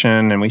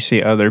temptation and we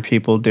see other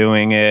people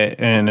doing it.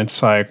 And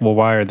it's like, well,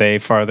 why are they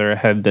farther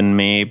ahead than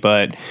me?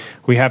 But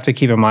we have to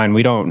keep in mind,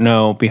 we don't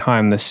know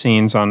behind the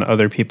scenes on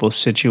other people's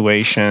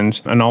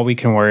situations. And all we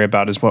can worry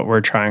about is what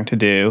we're trying to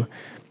do.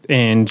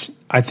 And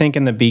I think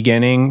in the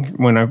beginning,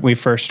 when we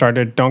first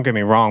started, don't get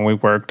me wrong, we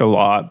worked a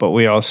lot, but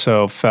we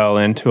also fell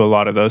into a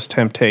lot of those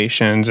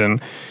temptations and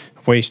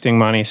wasting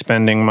money,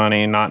 spending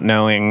money, not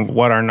knowing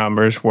what our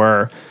numbers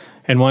were.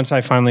 And once I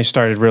finally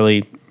started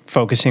really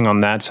focusing on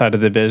that side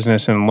of the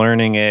business and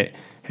learning it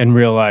and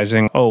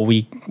realizing, oh,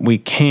 we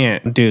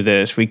can't do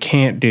this, we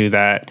can't do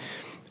that,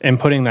 and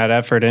putting that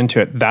effort into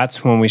it,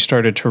 that's when we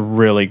started to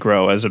really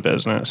grow as a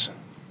business.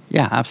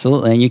 Yeah,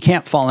 absolutely. And you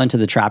can't fall into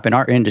the trap. And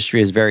our industry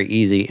is very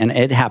easy. And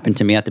it happened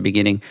to me at the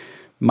beginning.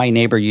 My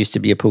neighbor used to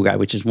be a pool guy,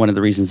 which is one of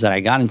the reasons that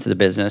I got into the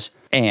business.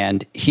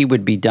 And he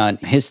would be done.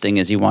 His thing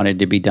is he wanted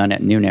to be done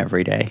at noon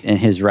every day. And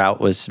his route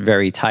was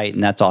very tight.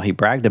 And that's all he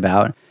bragged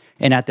about.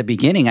 And at the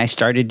beginning, I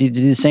started to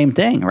do the same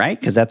thing, right?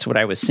 Because that's what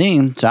I was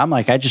seeing. So I'm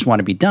like, I just want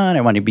to be done.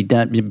 I want to be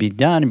done.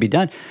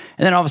 And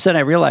then all of a sudden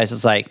I realized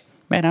it's like,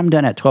 man, I'm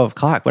done at 12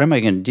 o'clock. What am I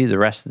going to do the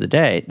rest of the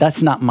day?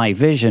 That's not my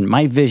vision.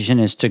 My vision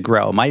is to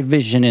grow. My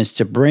vision is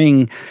to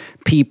bring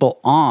people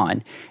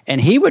on. And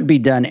he would be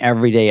done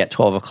every day at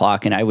 12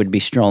 o'clock, and I would be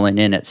strolling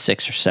in at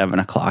 6 or 7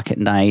 o'clock at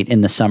night.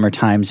 In the summer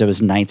times, there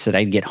was nights that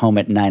I'd get home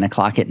at 9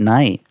 o'clock at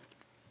night.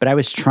 But I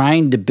was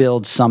trying to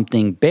build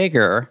something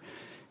bigger,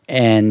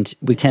 and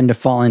we tend to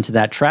fall into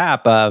that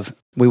trap of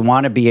we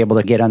want to be able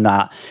to get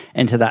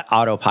into that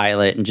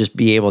autopilot and just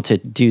be able to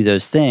do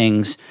those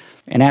things.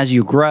 And as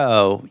you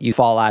grow, you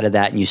fall out of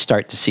that and you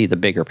start to see the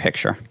bigger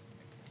picture.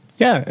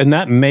 Yeah, and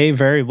that may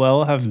very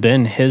well have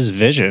been his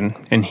vision.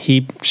 And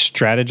he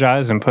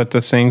strategized and put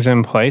the things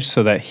in place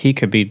so that he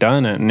could be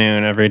done at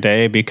noon every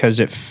day because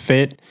it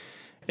fit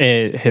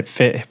It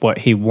fit what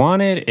he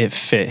wanted. It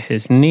fit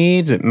his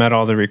needs. It met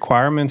all the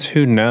requirements.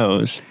 Who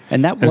knows?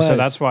 And so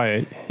that's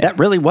why that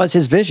really was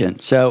his vision.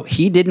 So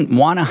he didn't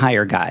want to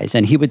hire guys,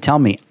 and he would tell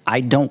me, "I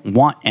don't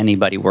want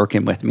anybody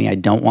working with me. I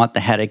don't want the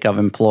headache of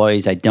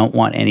employees. I don't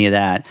want any of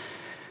that.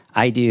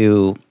 I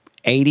do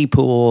 80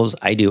 pools.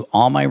 I do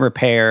all my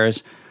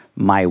repairs.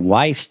 My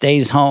wife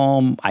stays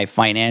home. I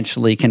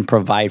financially can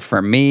provide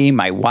for me,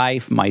 my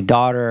wife, my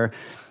daughter."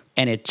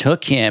 And it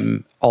took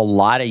him a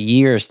lot of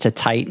years to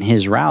tighten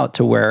his route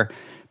to where,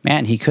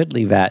 man, he could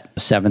leave at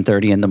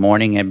 7:30 in the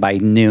morning, and by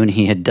noon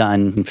he had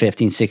done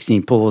 15,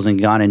 16 pools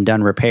and gone and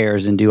done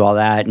repairs and do all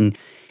that. And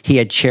he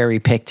had cherry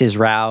picked his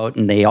route,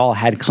 and they all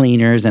had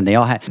cleaners, and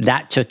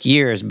that took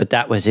years, but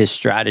that was his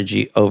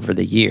strategy over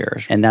the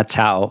years. And that's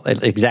how,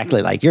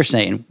 exactly like you're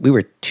saying, we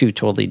were two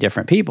totally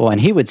different people. And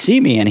he would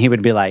see me and he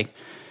would be like,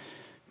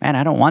 "Man,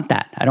 I don't want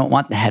that. I don't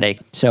want the headache."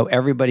 So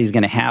everybody's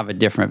going to have a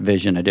different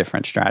vision, a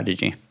different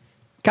strategy.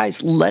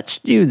 Guys, let's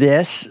do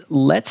this.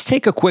 Let's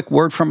take a quick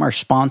word from our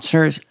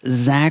sponsors.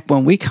 Zach,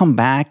 when we come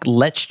back,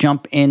 let's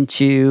jump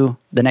into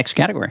the next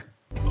category.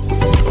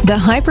 The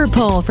Hyper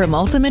Pole from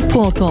Ultimate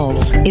Pool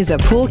Tools is a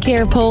pool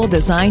care pole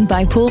designed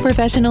by pool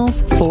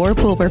professionals for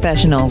pool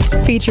professionals,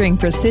 featuring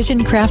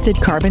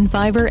precision-crafted carbon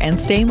fiber and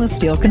stainless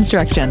steel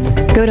construction.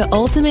 Go to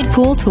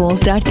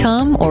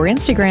ultimatepooltools.com or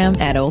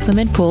Instagram at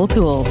Ultimate Pool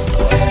Tools.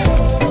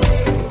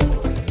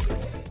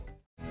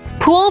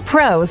 Pool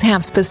pros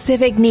have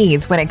specific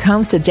needs when it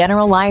comes to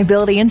general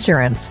liability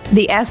insurance.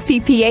 The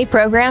SPPA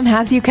program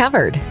has you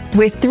covered.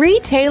 With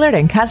 3 tailored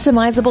and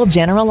customizable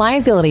general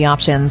liability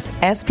options,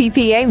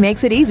 SPPA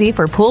makes it easy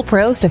for pool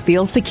pros to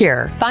feel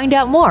secure. Find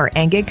out more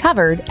and get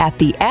covered at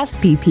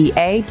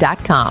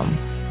thesppa.com.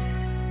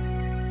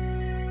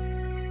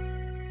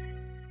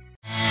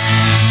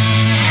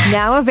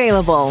 Now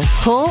available,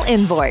 Pool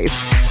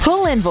Invoice.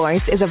 Pool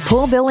Invoice is a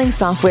pool billing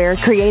software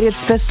created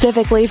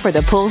specifically for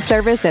the pool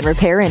service and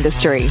repair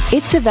industry.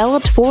 It's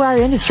developed for our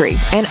industry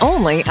and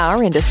only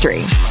our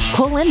industry.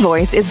 Pool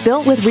Invoice is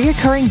built with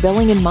recurring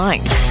billing in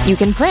mind. You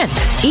can print,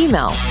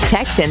 email,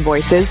 text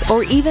invoices,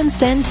 or even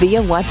send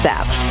via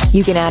WhatsApp.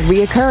 You can add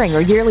reoccurring or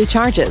yearly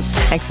charges,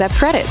 accept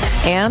credits,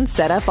 and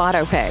set up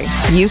autopay.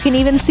 You can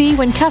even see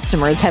when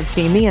customers have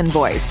seen the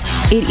invoice.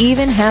 It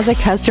even has a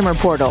customer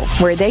portal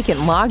where they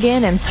can log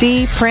in and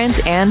see,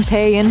 print, and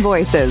pay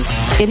invoices.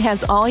 It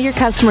has all your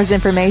customers'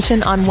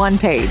 information on one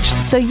page,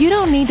 so you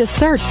don't need to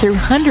search through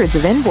hundreds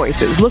of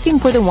invoices looking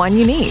for the one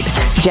you need.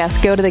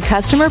 Just go to the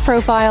customer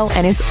profile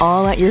and it's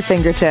all at your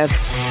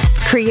fingertips.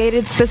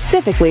 Created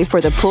specifically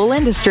for the pool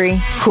industry,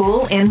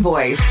 Pool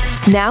Invoice.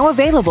 Now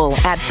available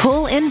at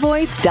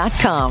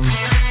poolinvoice.com.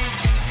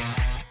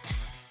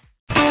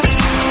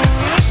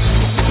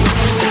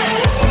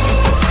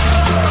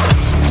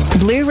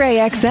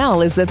 Blu-ray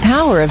XL is the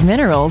power of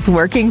minerals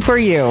working for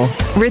you.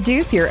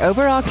 Reduce your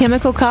overall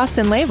chemical costs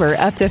and labor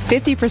up to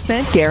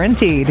 50%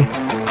 guaranteed.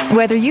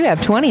 Whether you have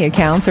 20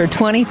 accounts or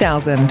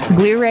 20,000,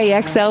 Blu-ray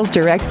XL's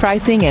direct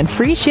pricing and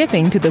free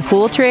shipping to the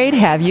pool trade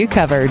have you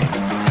covered.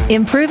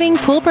 Improving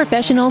pool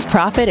professionals'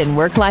 profit and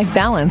work-life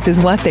balance is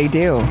what they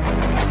do.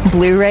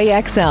 Blu-ray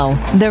XL,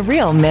 the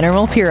real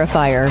mineral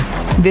purifier.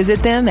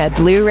 Visit them at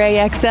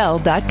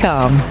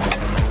BluRayXL.com.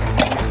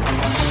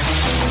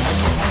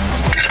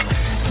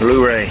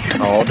 Blu-ray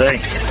all day.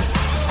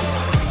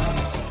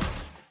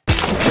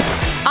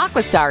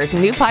 Aquastar's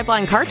new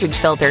pipeline cartridge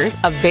filters,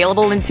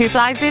 available in 2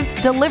 sizes,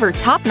 deliver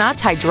top-notch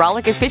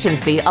hydraulic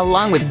efficiency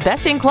along with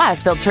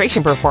best-in-class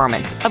filtration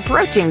performance,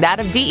 approaching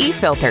that of DE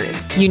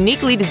filters.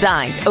 Uniquely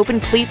designed, open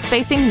pleat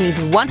spacing means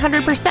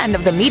 100%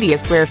 of the media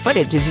square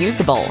footage is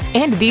usable.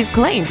 And these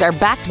claims are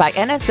backed by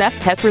NSF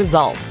test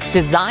results.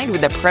 Designed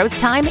with the pro's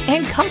time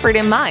and comfort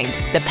in mind,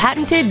 the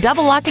patented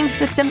double locking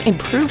system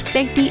improves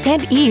safety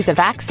and ease of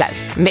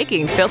access,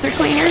 making filter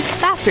cleaners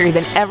faster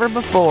than ever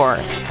before.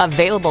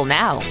 Available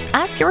now.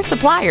 Ask your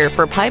supplier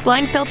for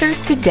pipeline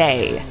filters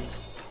today.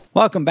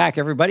 Welcome back,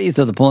 everybody,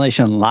 to the Pool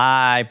Nation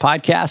Live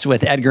podcast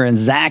with Edgar and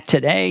Zach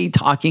today,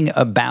 talking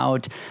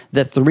about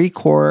the 3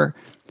 core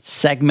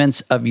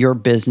segments of your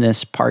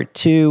business, part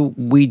 2.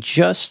 We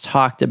just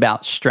talked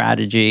about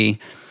strategy.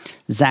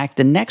 Zach,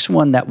 the next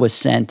one that was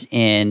sent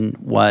in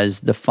was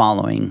the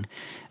following: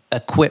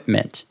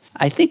 equipment.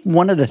 I think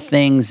one of the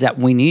things that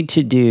we need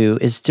to do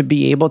is to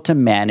be able to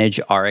manage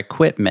our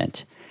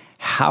equipment.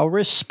 How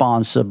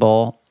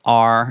responsible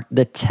are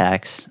the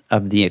techs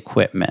of the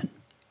equipment?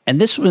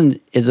 And this one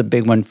is a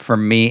big one for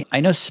me. I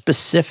know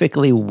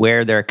specifically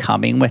where they're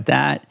coming with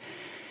that.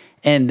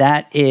 And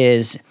that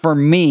is, for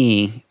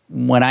me,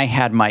 when I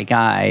had my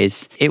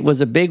guys, it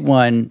was a big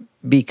one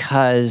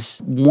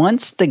because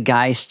once the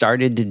guy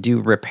started to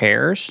do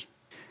repairs,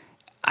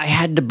 I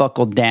had to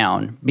buckle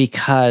down,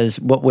 because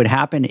what would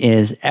happen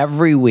is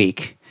every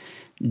week,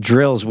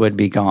 drills would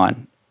be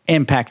gone.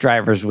 Impact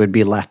drivers would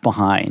be left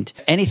behind.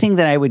 Anything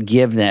that I would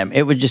give them,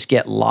 it would just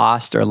get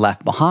lost or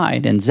left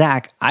behind. And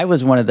Zach, I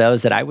was one of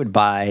those that I would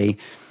buy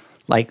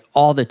like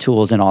all the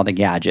tools and all the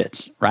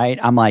gadgets, right?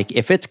 I'm like,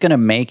 if it's going to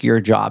make your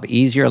job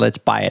easier, let's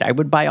buy it. I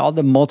would buy all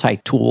the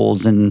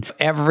multi-tools and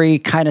every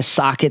kind of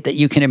socket that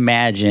you can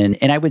imagine.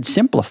 And I would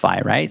simplify,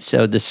 right?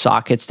 So the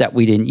sockets that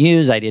we didn't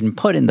use, I didn't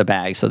put in the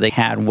bag. So they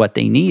had what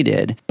they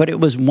needed. But it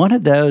was one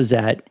of those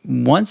that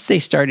once they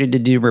started to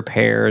do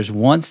repairs,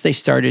 once they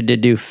started to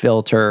do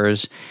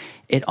filters,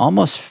 it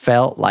almost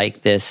felt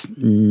like this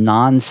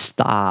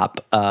nonstop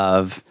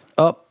of,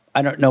 oh,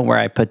 I don't know where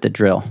I put the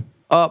drill.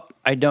 Oh,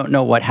 I don't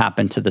know what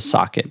happened to the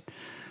socket.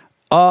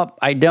 Oh,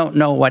 I don't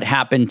know what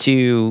happened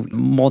to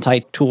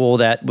multi-tool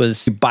that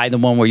was, you buy the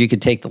one where you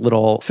could take the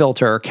little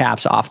filter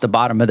caps off the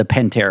bottom of the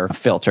Pentair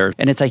filter.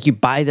 And it's like you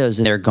buy those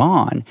and they're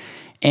gone.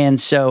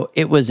 And so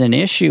it was an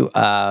issue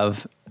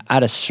of,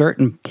 at a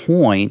certain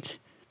point,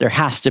 there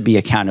has to be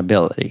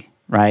accountability,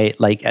 right?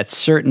 Like at a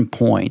certain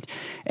point.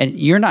 And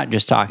you're not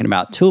just talking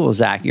about tools,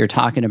 Zach. You're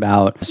talking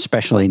about,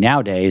 especially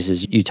nowadays,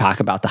 is you talk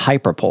about the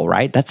hyper pole,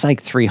 right? That's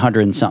like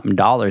 $300 and something.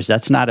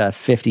 That's not a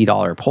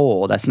 $50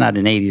 pole. That's not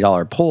an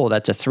 $80 pole.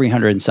 That's a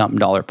 $300 and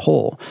something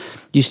pole.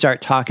 You start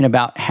talking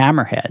about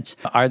hammerheads.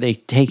 Are they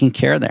taking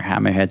care of their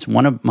hammerheads?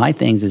 One of my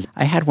things is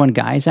I had one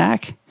guy,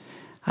 Zach,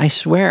 I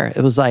swear,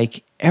 it was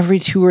like every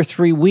 2 or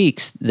 3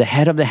 weeks, the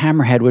head of the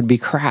hammerhead would be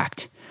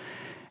cracked.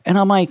 And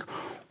I'm like,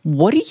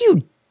 what are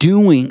you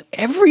doing?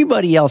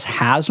 Everybody else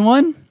has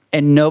one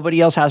and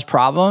nobody else has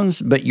problems,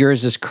 but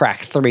yours is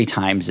cracked 3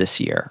 times this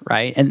year,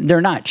 right? And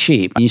they're not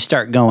cheap. You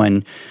start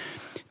going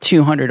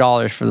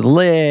 $200 for the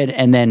lid,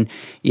 and then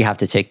you have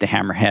to take the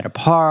hammerhead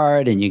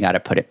apart and you got to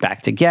put it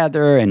back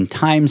together, and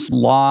time's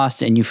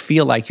lost, and you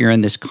feel like you're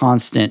in this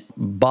constant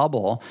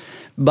bubble.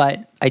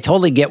 But I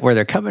totally get where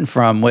they're coming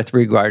from with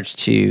regards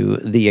to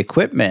the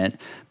equipment,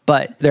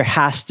 but there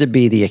has to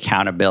be the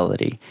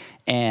accountability.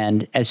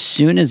 And as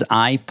soon as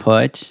I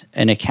put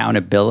an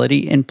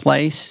accountability in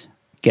place,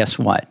 guess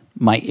what?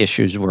 My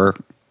issues were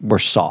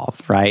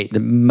solved, right?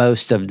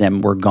 Most of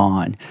them were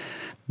gone.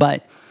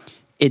 But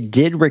it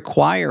did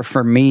require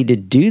for me to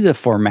do the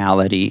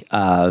formality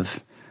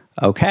of,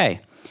 okay,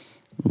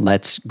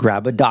 let's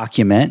grab a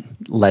document.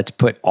 Let's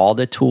put all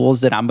the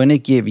tools that I'm going to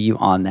give you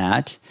on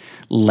that.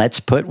 Let's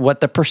put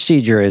what the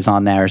procedure is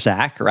on there,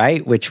 Zach,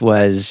 right? Which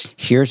was,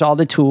 here's all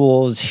the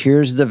tools.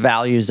 Here's the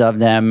values of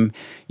them.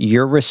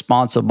 You're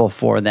responsible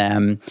for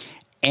them.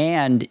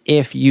 And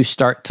if you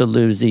start to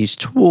lose these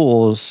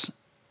tools,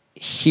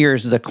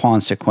 here's the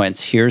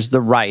consequence. Here's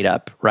the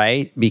write-up,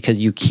 right? Because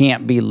you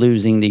can't be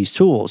losing these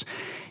tools.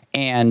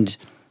 And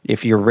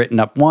if you're written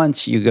up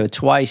once, you go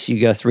twice, you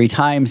go 3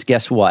 times,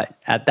 guess what?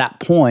 At that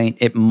point,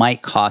 it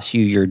might cost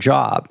you your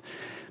job.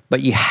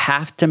 But you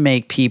have to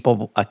make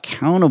people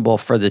accountable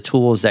for the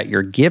tools that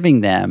you're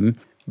giving them.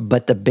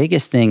 But the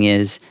biggest thing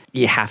is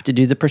you have to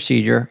do the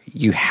procedure.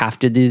 You have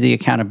to do the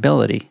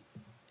accountability.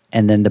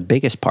 And then the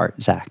biggest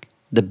part, Zach,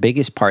 the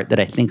biggest part that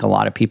I think a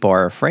lot of people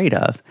are afraid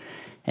of,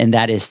 and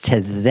that is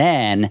to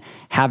then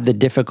have the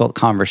difficult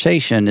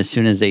conversation as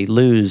soon as they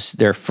lose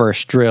their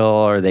first drill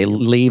or they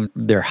leave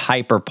their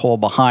hyper pull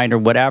behind or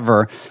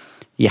whatever.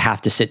 You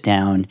have to sit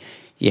down.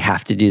 You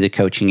have to do the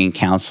coaching and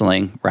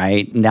counseling,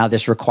 right? Now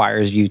this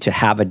requires you to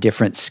have a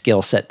different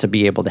skill set to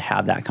be able to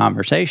have that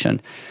conversation.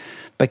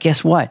 But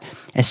guess what?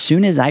 As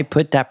soon as I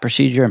put that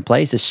procedure in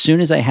place, as soon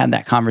as I had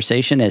that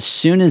conversation, as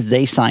soon as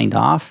they signed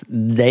off,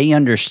 they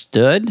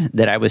understood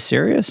that I was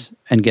serious.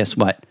 And guess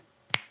what?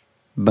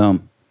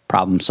 Boom,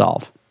 problem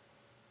solved.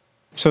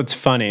 So it's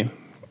funny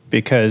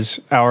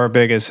because our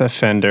biggest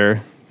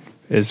offender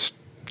is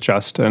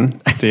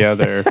Justin, the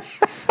other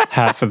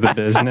half of the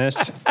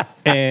business.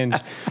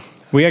 And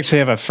we actually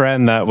have a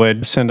friend that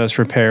would send us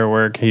repair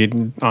work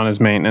on his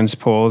maintenance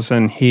pools,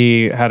 and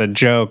he had a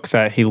joke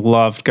that he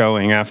loved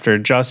going after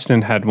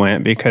Justin had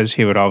went because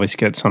he would always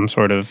get some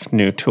sort of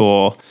new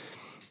tool.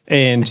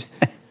 And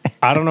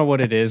I don't know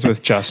what it is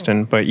with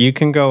Justin, but you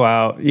can go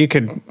out, you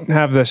could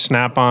have the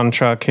Snap-on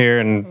truck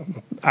here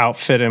and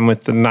outfit him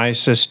with the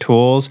nicest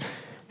tools,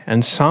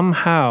 and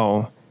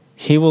somehow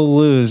he will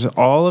lose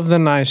all of the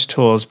nice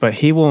tools, but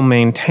he will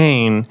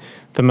maintain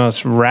the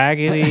most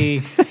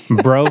raggedy,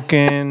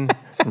 broken,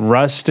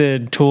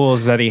 rusted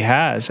tools that he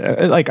has.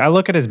 Like, I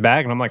look at his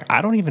bag and I'm like, I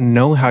don't even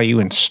know how you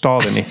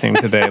installed anything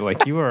today.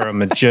 Like, you are a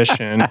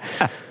magician.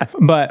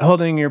 But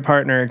holding your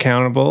partner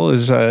accountable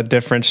is a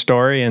different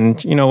story.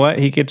 And you know what?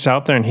 He gets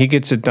out there and he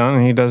gets it done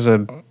and he does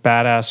a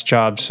badass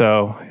job.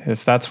 So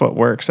if that's what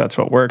works, that's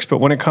what works. But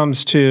when it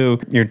comes to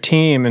your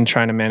team and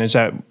trying to manage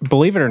that,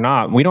 believe it or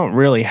not, we don't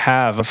really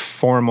have a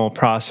formal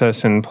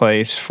process in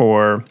place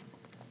for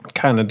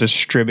kind of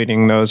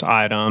distributing those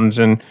items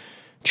and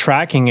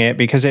tracking it,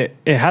 because it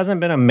hasn't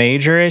been a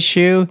major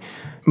issue,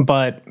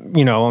 but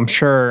you know, I'm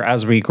sure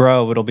as we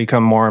grow, it'll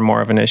become more and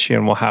more of an issue,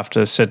 and we'll have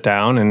to sit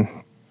down and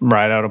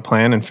write out a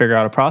plan and figure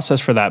out a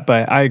process for that.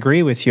 But I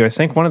agree with you. I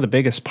think one of the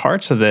biggest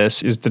parts of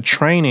this is the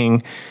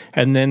training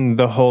and then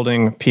the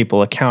holding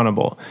people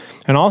accountable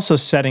and also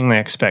setting the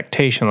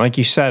expectation. Like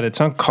you said,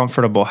 it's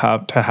uncomfortable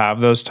to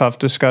have those tough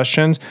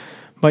discussions,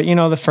 but you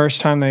know, the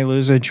first time they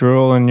lose a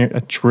drill and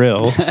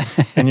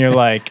you're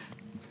like,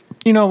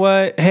 you know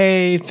what?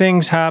 Hey,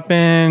 things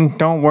happen.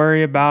 Don't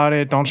worry about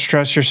it. Don't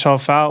stress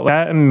yourself out.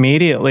 That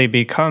immediately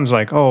becomes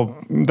like, oh,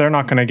 they're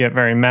not going to get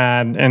very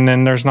mad. And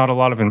then there's not a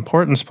lot of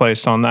importance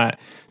placed on that.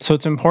 So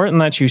it's important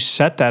that you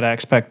set that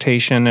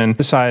expectation and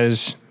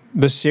emphasize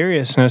the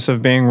seriousness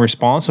of being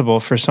responsible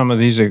for some of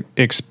these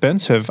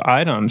expensive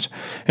items.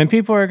 And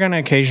people are going to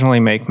occasionally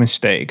make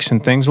mistakes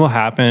and things will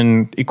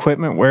happen.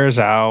 Equipment wears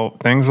out,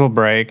 things will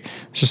break.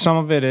 So some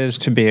of it is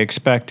to be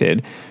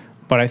expected.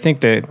 But I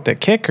think the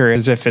kicker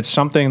is if it's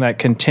something that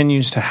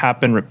continues to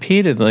happen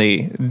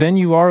repeatedly, then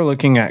you are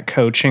looking at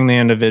coaching the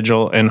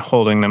individual and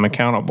holding them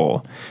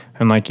accountable.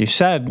 And like you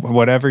said,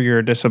 whatever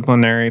your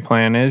disciplinary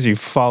plan is, you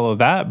follow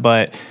that.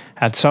 But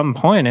at some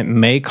point, it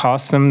may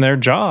cost them their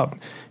job.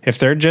 If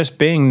they're just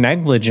being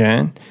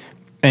negligent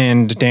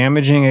and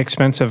damaging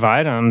expensive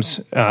items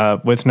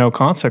with no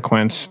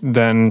consequence,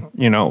 then,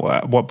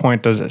 at what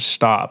point does it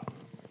stop?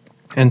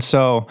 And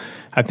so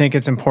I think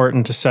it's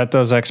important to set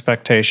those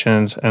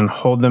expectations and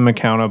hold them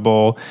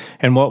accountable.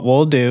 And what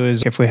we'll do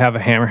is if we have a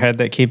hammerhead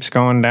that keeps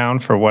going down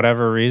for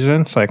whatever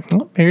reason, it's like,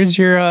 here's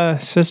your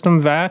system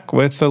vac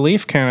with the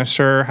leaf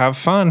canister. Have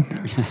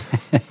fun.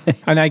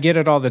 And I get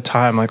it all the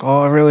time. Like,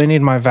 I really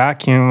need my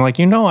vacuum. Like,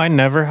 I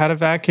never had a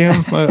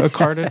vacuum, a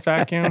carded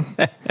vacuum.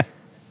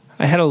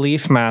 I had a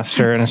Leaf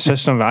Master and a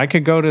system vac. I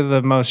could go to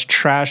the most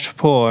trashed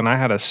pool and I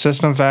had a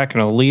system vac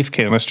and a leaf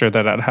canister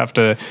that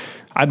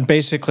I'd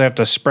basically have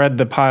to spread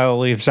the pile of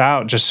leaves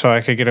out just so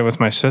I could get it with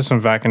my system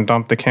vac and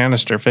dump the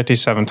canister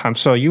 57 times.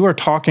 So you are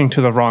talking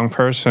to the wrong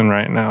person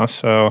right now.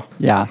 So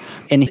yeah.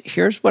 And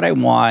here's what I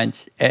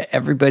want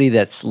everybody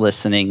that's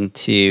listening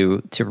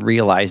to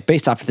realize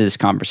based off of this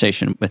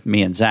conversation with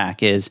me and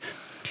Zach is,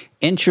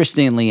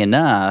 interestingly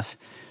enough,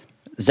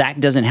 Zach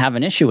doesn't have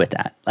an issue with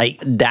that. Like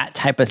that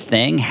type of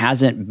thing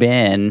hasn't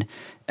been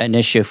an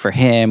issue for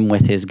him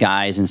with his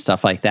guys and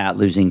stuff like that,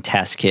 losing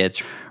test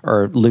kits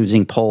or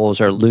losing poles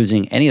or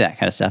losing any of that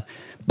kind of stuff.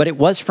 But it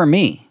was for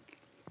me,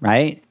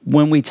 right?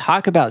 When we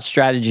talk about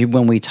strategy,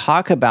 when we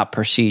talk about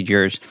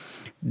procedures,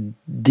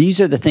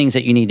 these are the things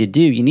that you need to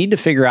do. You need to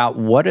figure out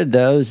what are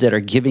those that are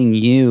giving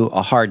you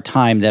a hard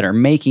time, that are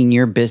making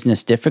your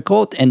business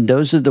difficult, and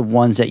those are the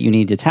ones that you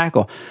need to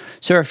tackle.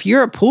 So if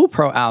you're a pool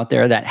pro out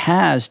there that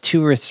has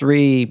 2 or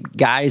 3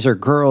 guys or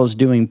girls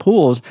doing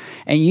pools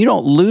and you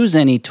don't lose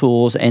any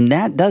tools and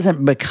that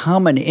doesn't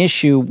become an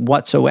issue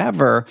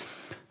whatsoever,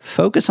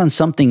 focus on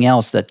something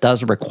else that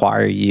does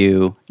require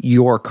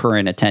your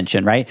current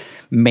attention, right?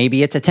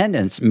 Maybe it's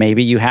attendance.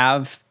 Maybe you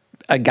have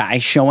a guy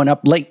showing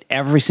up late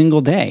every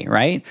single day,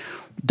 right?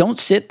 Don't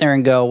sit there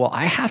and go, well,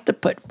 I have to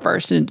put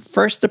first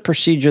the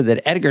procedure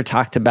that Edgar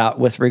talked about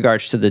with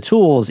regards to the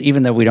tools,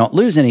 even though we don't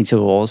lose any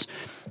tools,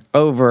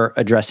 over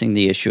addressing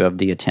the issue of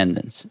the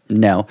attendance.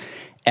 No,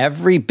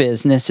 every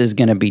business is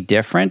going to be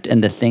different,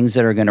 and the things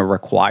that are going to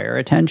require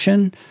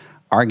attention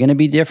are going to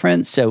be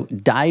different. So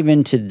dive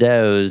into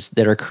those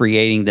that are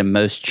creating the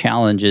most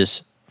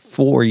challenges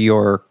for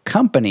your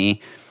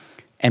company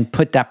and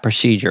put that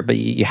procedure. But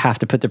you have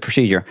to put the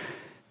procedure.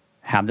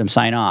 Have them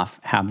sign off,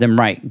 have them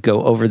write,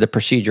 go over the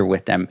procedure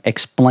with them,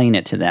 explain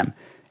it to them,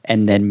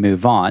 and then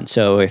move on.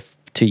 So if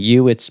to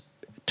you it's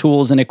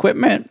tools and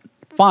equipment,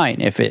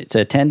 fine. If it's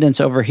attendance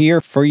over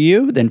here for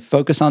you, then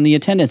focus on the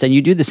attendance. And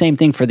you do the same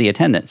thing for the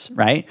attendance,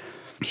 right?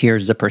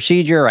 Here's the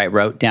procedure. I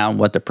wrote down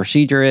what the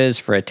procedure is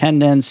for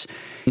attendance.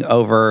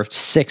 Over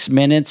 6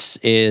 minutes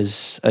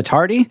is a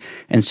tardy.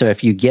 And so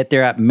if you get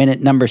there at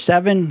minute number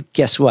 7,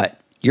 guess what?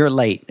 You're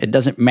late. It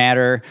doesn't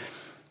matter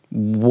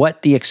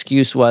what the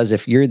excuse was.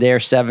 If you're there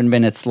 7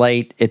 minutes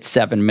late, it's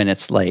 7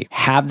 minutes late.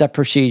 Have the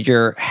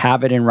procedure,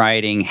 have it in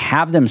writing,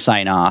 have them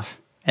sign off,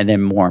 and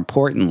then more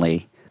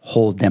importantly,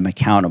 hold them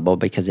accountable.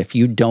 Because if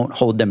you don't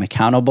hold them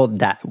accountable,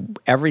 that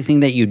everything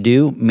that you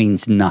do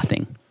means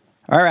nothing.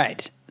 All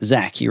right,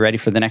 Zach, you ready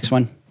for the next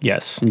one?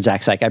 yes. And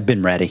Zach's like, I've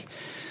been ready.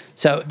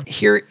 So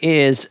here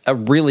is a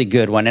really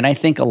good one. And I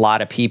think a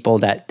lot of people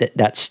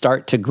that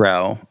start to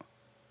grow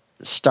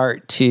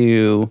start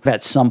to,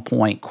 at some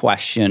point,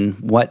 question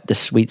what the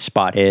sweet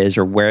spot is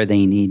or where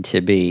they need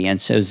to be.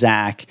 And so,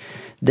 Zach,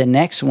 the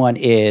next one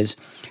is,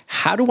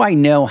 how do I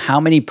know how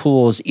many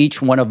pools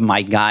each one of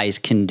my guys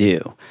can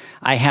do?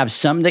 I have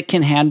some that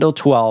can handle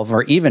 12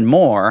 or even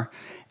more,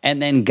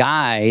 and then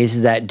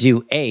guys that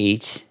do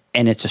 8,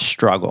 and it's a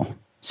struggle.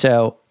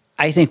 So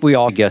I think we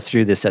all go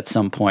through this at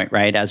some point,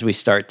 right? As we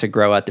start to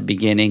grow at the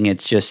beginning,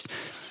 it's just,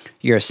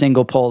 you're a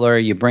single poler,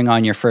 you bring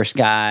on your first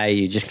guy,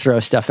 you just throw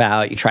stuff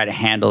out, you try to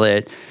handle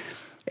it,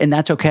 and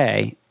that's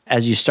okay.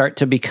 As you start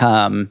to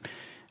become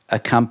a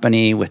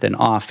company with an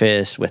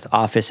office, with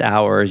office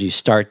hours, you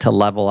start to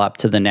level up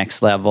to the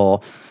next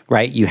level,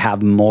 right? You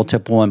have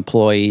multiple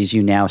employees,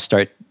 you now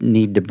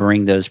need to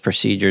bring those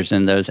procedures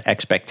and those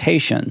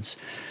expectations.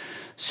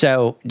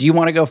 So do you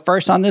want to go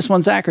first on this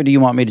one, Zach, or do you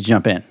want me to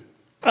jump in?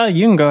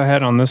 You can go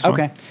ahead on this one.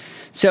 Okay.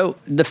 So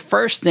the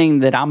first thing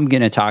that I'm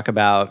going to talk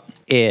about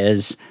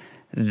is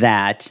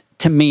that,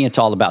 to me, it's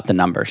all about the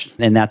numbers.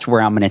 And that's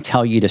where I'm going to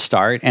tell you to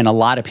start. And a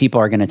lot of people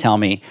are going to tell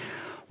me,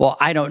 well,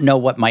 I don't know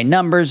what my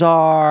numbers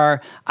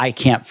are. I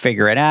can't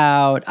figure it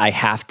out. I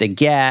have to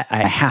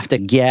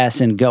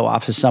guess and go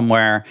off to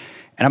somewhere.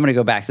 And I'm going to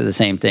go back to the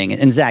same thing.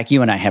 And Zach,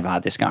 you and I have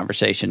had this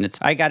conversation. It's,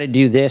 I got to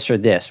do this or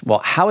this. Well,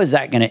 how is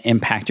that going to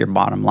impact your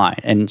bottom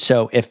line? And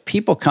so if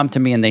people come to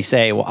me and they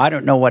say, well, I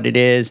don't know what it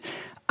is,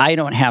 I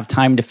don't have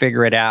time to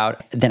figure it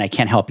out, then I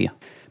can't help you.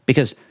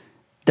 Because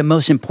the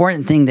most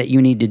important thing that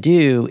you need to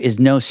do is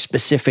know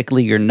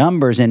specifically your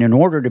numbers. And in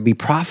order to be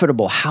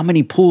profitable, how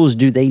many pools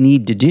do they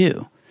need to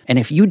do? And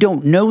if you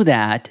don't know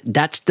that,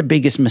 that's the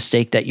biggest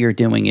mistake that you're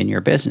doing in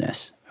your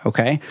business.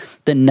 Okay.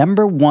 The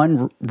number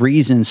one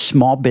reason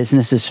small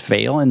businesses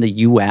fail in the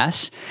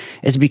US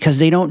is because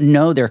they don't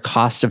know their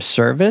cost of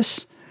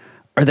service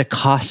or the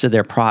cost of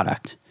their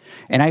product.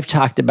 And I've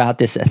talked about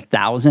this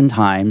 1,000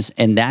 times,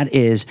 and that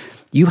is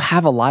you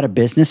have a lot of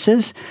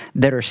businesses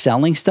that are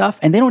selling stuff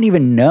and they don't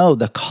even know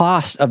the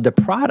cost of the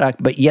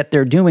product, but yet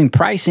they're doing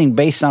pricing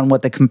based on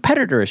what the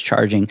competitor is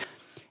charging.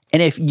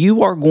 And if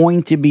you are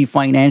going to be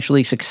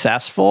financially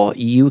successful,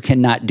 you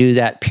cannot do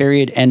that,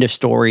 period, end of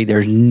story.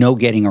 There's no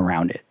getting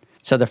around it.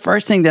 So the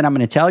first thing that I'm going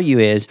to tell you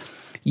is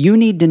you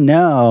need to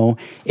know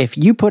if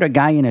you put a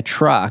guy in a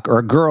truck or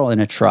a girl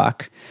in a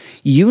truck,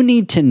 you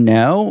need to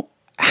know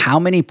how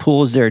many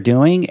pools they're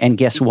doing. And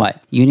guess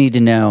what? You need to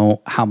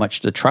know how much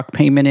the truck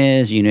payment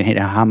is. You need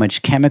to know how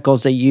much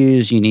chemicals they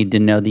use. You need to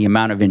know the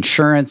amount of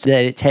insurance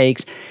that it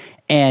takes.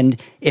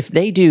 And if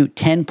they do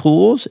 10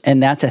 pools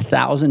and that's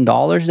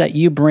 $1,000 that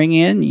you bring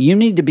in, you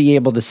need to be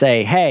able to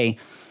say, hey,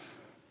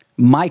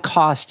 my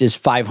cost is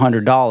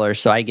 $500,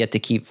 so I get to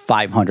keep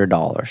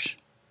 $500.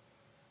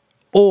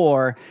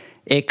 Or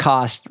it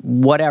costs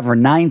whatever,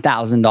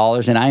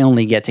 $9,000, and I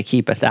only get to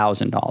keep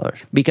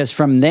 $1,000. Because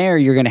from there,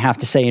 you're going to have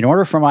to say, in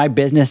order for my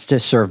business to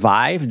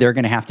survive, they're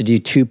going to have to do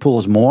 2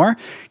 pools more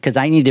because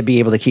I need to be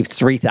able to keep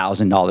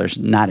 $3,000,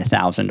 not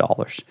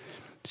 $1,000.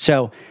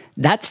 So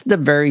that's the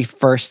very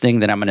first thing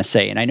that I'm going to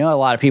say. And I know a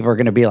lot of people are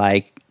going to be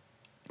like,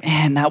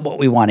 not what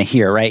we want to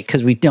hear, right?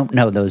 Because we don't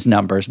know those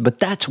numbers. But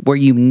that's where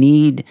you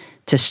need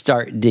to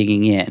start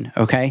digging in,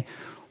 okay?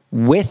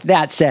 With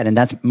that said, and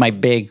that's my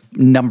big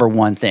number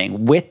one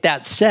thing. With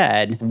that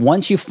said,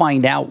 once you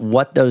find out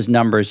what those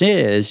numbers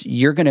is,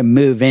 you're going to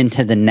move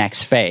into the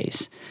next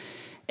phase.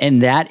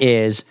 And that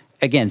is,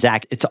 again,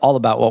 Zach, it's all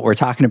about what we're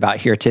talking about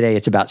here today.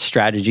 It's about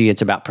strategy.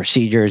 It's about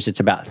procedures.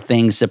 It's about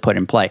things to put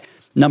in play.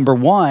 Number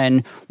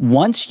one,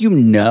 once you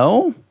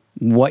know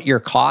what your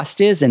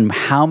cost is and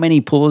how many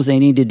pools they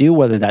need to do,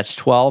 whether that's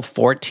 12,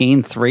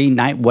 14, 3,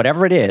 9,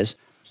 whatever it is,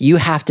 you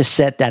have to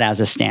set that as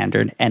a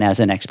standard and as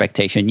an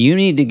expectation. You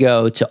need to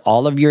go to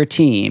all of your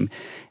team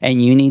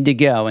and you need to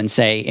go and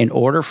say, in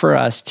order for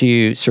us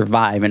to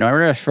survive, in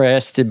order for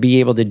us to be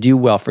able to do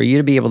well, for you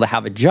to be able to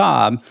have a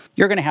job,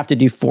 you're going to have to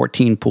do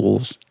 14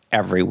 pools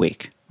every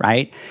week,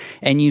 right?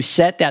 And you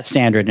set that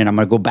standard, and I'm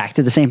going to go back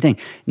to the same thing.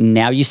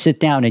 Now you sit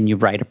down and you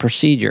write a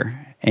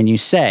procedure and you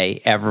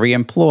say, every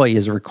employee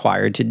is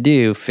required to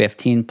do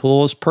 15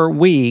 pools per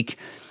week,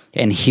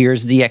 and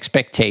here's the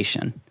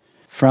expectation.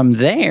 From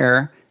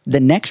there, the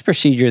next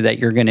procedure that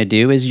you're going to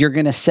do is you're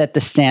going to set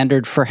the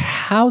standard for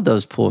how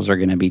those pools are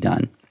going to be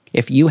done.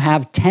 If you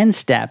have 10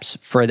 steps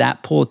for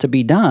that pool to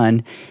be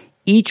done,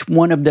 each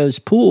one of those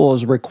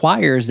pools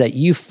requires that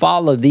you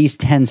follow these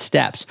 10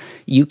 steps.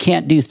 You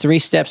can't do 3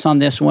 steps on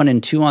this one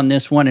and 2 on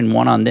this one and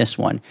 1 on this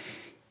one.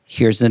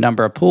 Here's the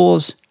number of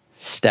pools.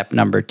 Step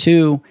number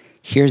 2.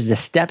 Here's the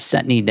steps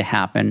that need to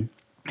happen.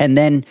 And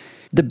then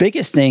the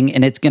biggest thing,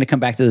 and it's going to come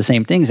back to the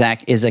same thing,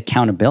 Zach, is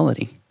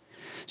accountability.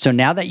 So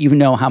now that you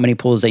know how many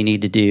pools they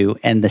need to do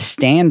and the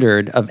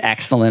standard of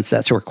excellence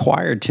that's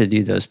required to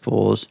do those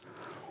pools,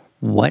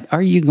 what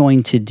are you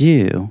going to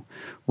do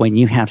when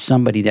you have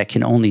somebody that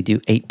can only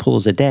do 8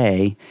 pools a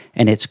day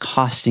and it's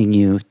costing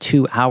you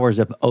 2 hours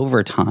of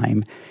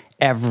overtime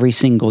every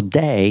single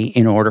day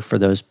in order for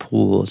those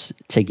pools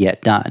to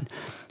get done?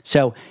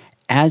 So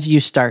as you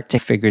start to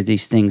figure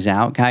these things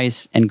out,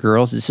 guys and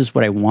girls, this is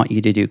what I want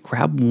you to do.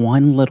 Grab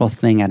one little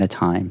thing at a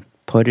time.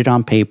 Put it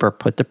on paper,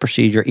 put the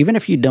procedure. Even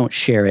if you don't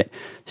share it,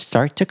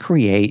 start to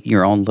create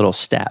your own little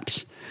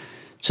steps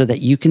so that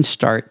you can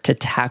start to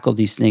tackle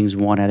these things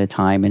one at a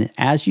time. And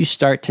as you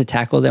start to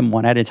tackle them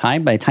one at a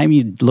time, by the time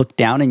you look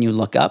down and you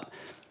look up,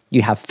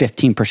 you have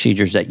 15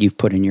 procedures that you've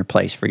put in your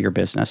place for your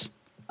business.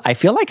 I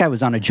feel like I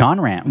was on a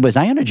John rant. Was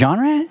I on a John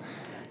rant?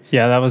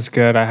 Yeah, that was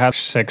good. I had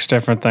 6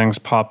 different things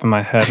pop in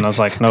my head, and I was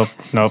like, nope,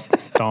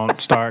 don't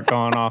start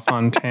going off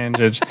on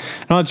tangents.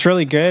 No, it's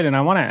really good, and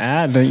I want to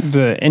add,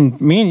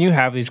 and me and you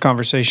have these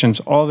conversations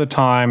all the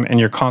time, and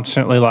you're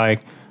constantly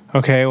like,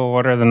 okay, well,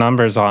 what are the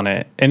numbers on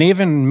it? And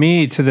even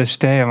me to this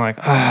day, I'm like,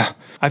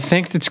 I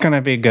think it's going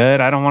to be good.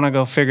 I don't want to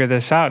go figure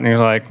this out. And you're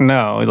like,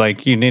 no,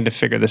 like you need to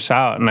figure this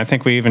out. And I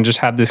think we even just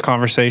had this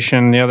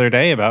conversation the other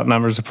day about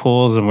numbers of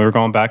pools, and we were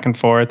going back and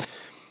forth.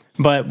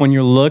 But when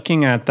you're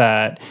looking at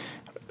that,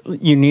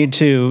 you need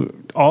to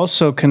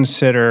also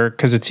consider,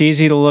 because it's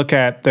easy to look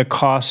at the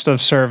cost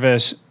of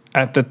service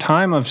at the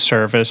time of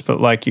service,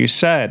 but like you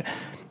said,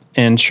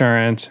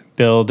 insurance,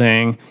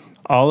 building,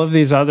 all of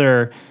these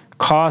other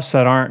costs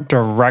that aren't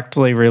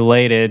directly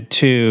related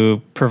to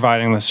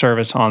providing the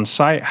service on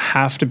site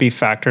have to be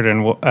factored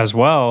in as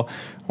well,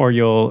 or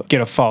you'll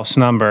get a false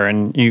number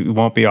and you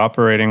won't be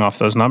operating off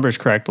those numbers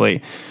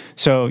correctly.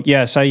 So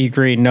yes, I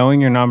agree.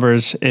 Knowing your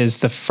numbers is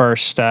the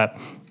first step.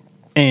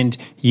 And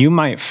you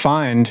might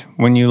find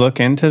when you look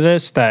into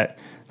this that,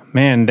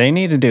 man, they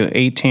need to do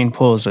 18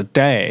 pulls a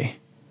day.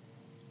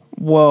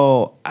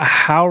 Well,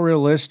 how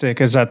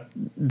realistic is that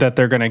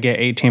they're going to get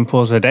 18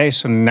 pulls a day?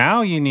 So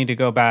now you need to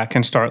go back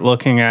and start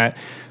looking at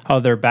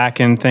other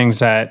back-end things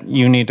that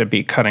you need to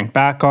be cutting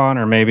back on,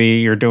 or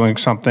maybe you're doing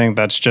something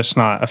that's just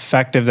not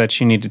effective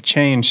that you need to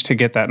change to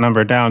get that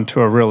number down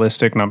to a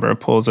realistic number of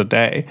pulls a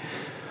day.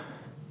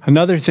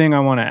 Another thing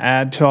I want to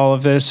add to all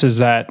of this is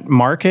that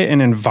market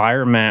and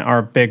environment are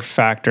a big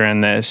factor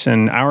in this.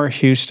 And our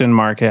Houston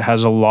market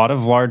has a lot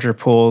of larger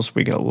pools.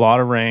 We get a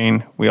lot of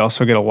rain. We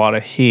also get a lot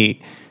of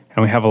heat.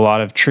 And we have a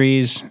lot of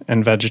trees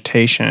and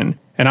vegetation.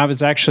 And I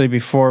was actually,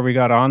 before we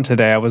got on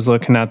today, I was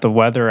looking at the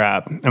weather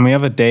app. And we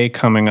have a day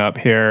coming up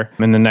here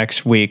in the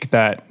next week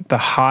that the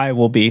high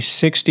will be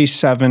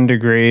 67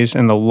 degrees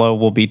and the low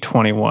will be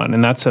 21.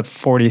 And that's a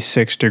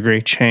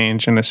 46-degree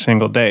change in a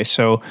single day.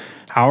 So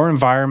our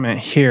environment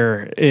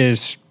here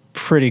is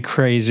pretty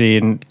crazy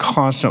and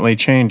constantly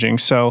changing.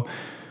 So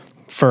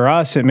for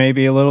us, it may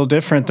be a little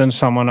different than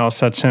someone else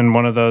that's in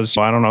one of those,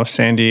 I don't know,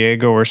 San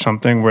Diego or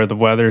something, where the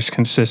weather's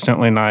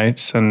consistently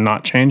nice and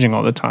not changing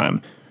all the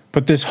time.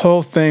 But this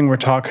whole thing we're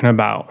talking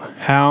about,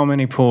 how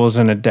many pools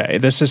in a day,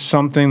 this is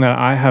something that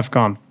I have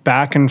gone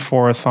back and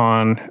forth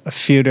on a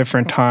few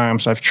different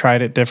times. I've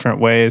tried it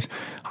different ways.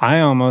 I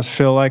almost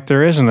feel like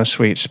there isn't a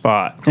sweet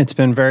spot. It's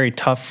been very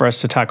tough for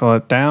us to tackle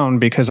it down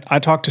because I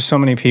talk to so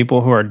many people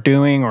who are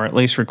doing, or at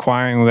least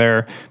requiring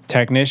their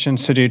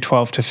technicians to do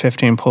 12 to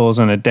 15 pulls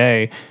in a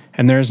day.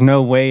 And there's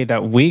no way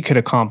that we could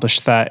accomplish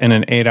that in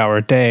an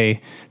 8-hour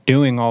day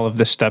doing all of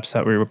the steps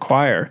that we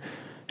require.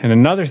 And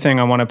another thing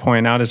I want to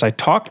point out is I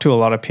talk to a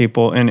lot of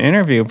people in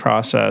interview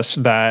process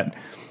that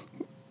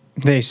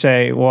they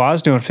say, well, I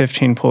was doing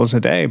 15 pulls a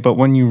day. But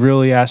when you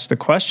really ask the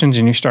questions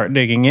and you start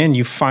digging in,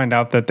 you find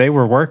out that they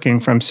were working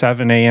from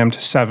 7 a.m. to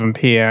 7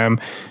 p.m.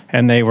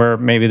 and they were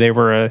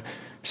a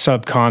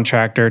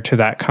subcontractor to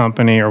that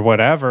company or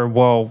whatever.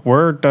 Well,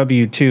 we're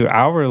W-2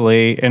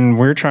 hourly and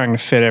we're trying to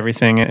fit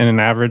everything in an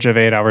average of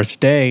 8 hours a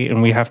day,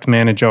 and we have to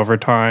manage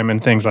overtime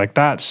and things like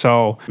that.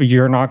 So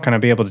you're not going to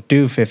be able to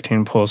do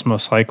 15 pulls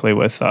most likely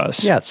with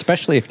us. Yeah,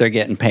 especially if they're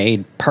getting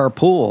paid per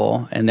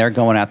pool and they're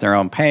going at their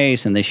own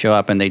pace and they show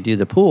up and they do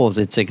the pools.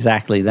 It's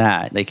exactly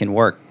that. They can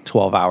work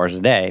 12 hours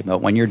a day, but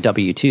when you're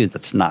W-2,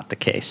 that's not the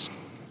case.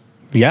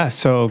 Yeah,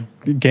 so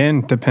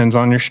again, depends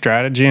on your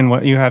strategy and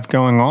what you have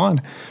going on.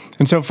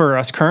 And so for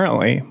us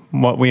currently,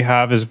 what we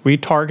have is we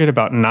target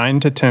about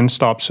 9 to 10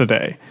 stops a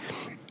day.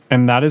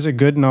 And that is a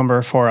good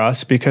number for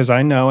us because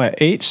I know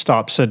at 8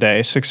 stops a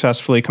day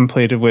successfully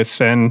completed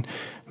within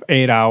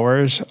 8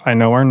 hours, I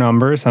know our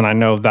numbers and I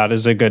know that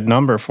is a good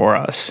number for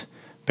us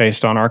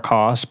based on our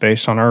costs,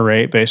 based on our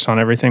rate, based on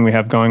everything we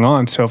have going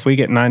on. So if we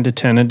get 9 to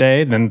 10 a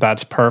day, then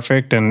that's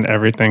perfect and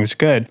everything's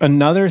good.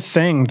 Another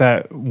thing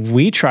that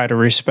we try to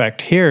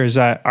respect here is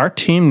that our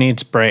team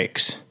needs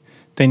breaks.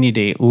 They need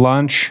to eat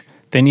lunch.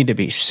 They need to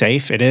be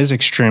safe. It is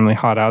extremely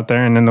hot out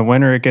there, and in the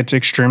winter, it gets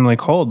extremely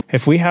cold.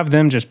 If we have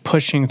them just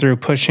pushing through,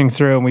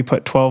 and we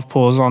put 12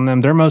 pulls on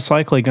them, they're most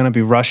likely going to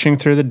be rushing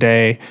through the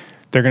day.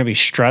 They're going to be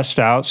stressed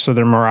out, so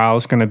their morale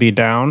is going to be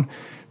down.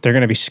 They're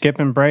going to be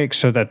skipping breaks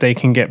so that they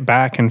can get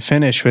back and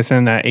finish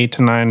within that 8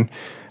 to 9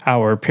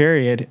 hour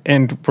period.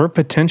 And we're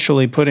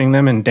potentially putting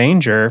them in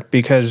danger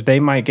because they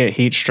might get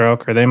heat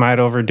stroke, or they might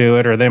overdo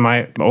it, or they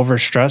might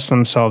overstress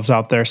themselves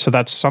out there. So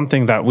that's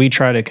something that we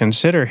try to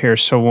consider here.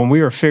 So when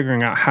we were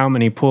figuring out how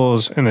many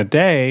pulls in a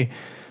day,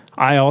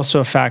 I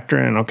also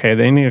factor in, okay,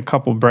 they need a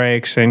couple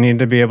breaks. They need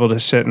to be able to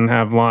sit and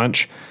have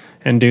lunch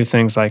and do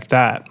things like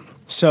that.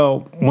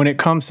 So when it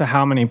comes to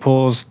how many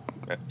pulls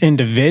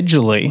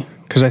individually,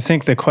 because I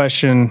think the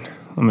question,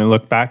 let me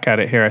look back at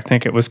it here. I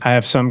think it was, I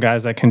have some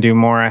guys that can do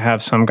more. I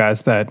have some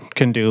guys that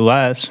can do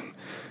less.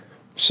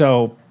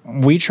 So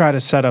we try to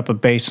set up a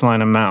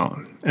baseline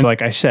amount. And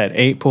like I said,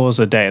 8 pulls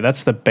a day,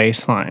 that's the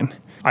baseline.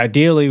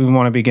 Ideally, we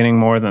want to be getting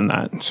more than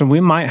that. So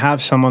we might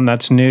have someone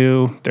that's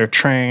new, they're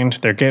trained,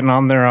 they're getting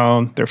on their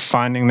own, they're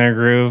finding their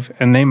groove,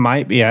 and they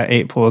might be at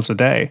 8 pulls a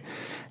day.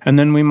 And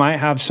then we might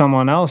have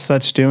someone else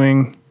that's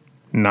doing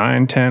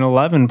 9, 10,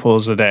 11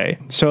 pulls a day.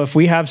 So if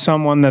we have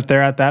someone that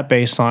they're at that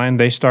baseline,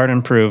 they start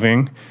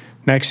improving.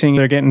 Next thing,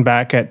 they're getting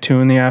back at 2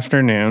 in the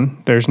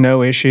afternoon. There's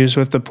no issues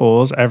with the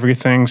pulls.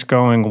 Everything's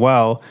going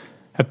well.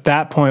 At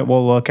that point,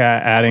 we'll look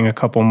at adding a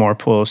couple more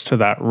pulls to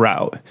that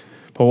route.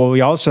 But what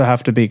we also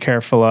have to be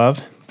careful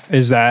of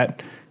is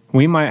that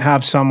we might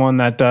have someone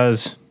that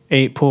does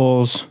 8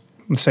 pulls,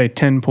 let's say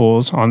 10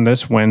 pulls on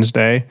this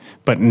Wednesday,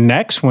 but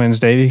next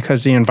Wednesday,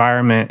 because the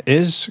environment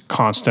is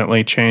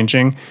constantly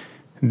changing,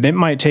 it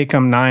might take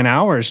them 9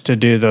 hours to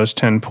do those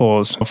 10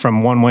 pulls from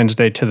one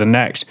Wednesday to the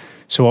next.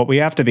 So what we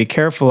have to be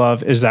careful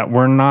of is that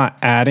we're not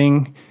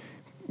adding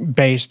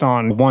based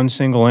on one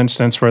single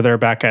instance where they're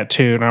back at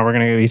 2. Now we're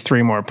going to give you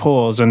 3 more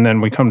pulls. And then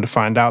we come to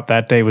find out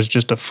that day was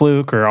just a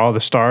fluke, or all the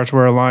stars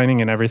were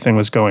aligning and everything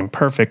was going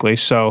perfectly.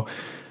 So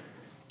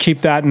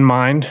keep that in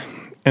mind.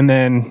 And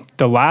then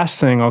the last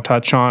thing I'll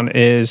touch on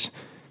is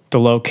the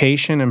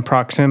location and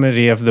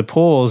proximity of the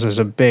pulls is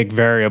a big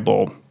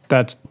variable.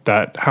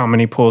 That how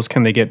many pulls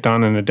can they get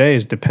done in a day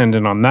is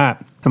dependent on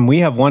that. And we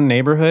have one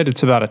neighborhood,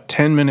 it's about a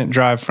 10-minute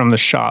drive from the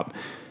shop.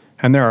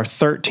 And there are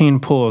 13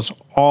 pulls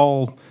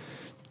all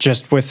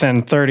just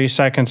within 30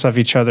 seconds of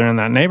each other in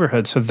that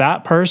neighborhood. So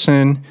that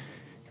person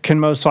can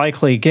most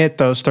likely get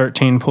those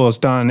 13 pulls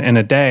done in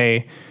a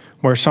day,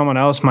 where someone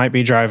else might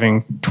be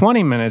driving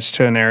 20 minutes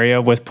to an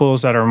area with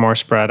pulls that are more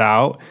spread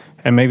out,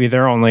 and maybe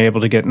they're only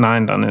able to get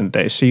 9 done in a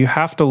day. So you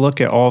have to look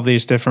at all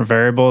these different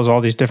variables, all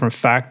these different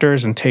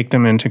factors, and take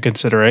them into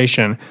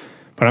consideration.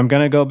 But I'm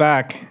going to go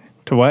back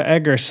to what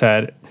Edgar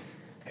said.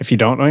 If you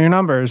don't know your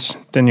numbers,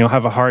 then you'll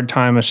have a hard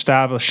time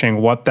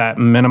establishing what that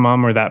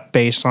minimum or that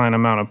baseline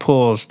amount of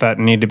pulls that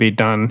need to be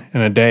done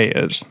in a day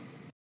is.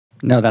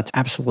 No, that's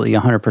absolutely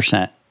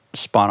 100%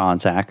 spot on,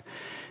 Zach.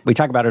 We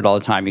talk about it all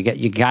the time.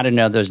 You got to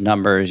know those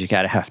numbers. You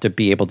got to have to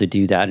be able to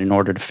do that in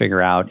order to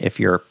figure out if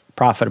you're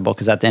profitable,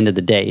 because at the end of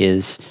the day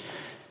is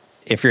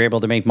if you're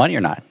able to make money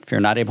or not. If you're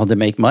not able to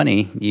make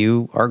money,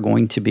 you are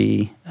going to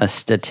be a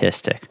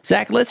statistic.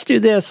 Zach, let's do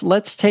this.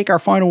 Let's take our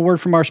final word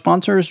from our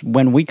sponsors.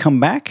 When we come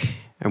back,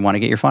 I want to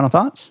get your final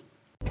thoughts.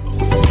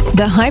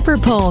 The Hyper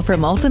Pole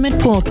from Ultimate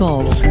Pool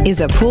Tools is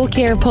a pool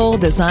care pole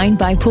designed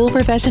by pool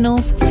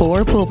professionals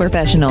for pool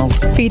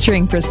professionals,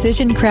 featuring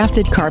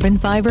precision-crafted carbon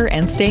fiber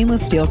and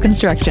stainless steel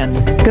construction.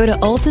 Go to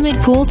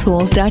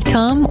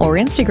ultimatepooltools.com or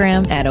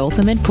Instagram at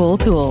Ultimate Pool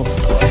Tools.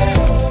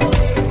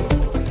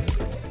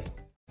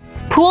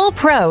 Pool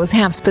pros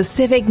have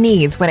specific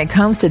needs when it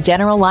comes to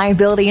general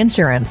liability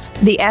insurance.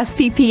 The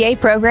SPPA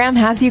program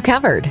has you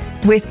covered.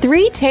 With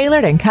 3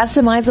 tailored and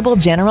customizable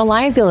general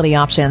liability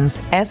options,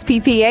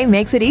 SPPA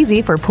makes it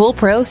easy for pool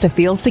pros to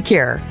feel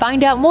secure.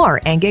 Find out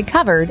more and get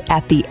covered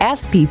at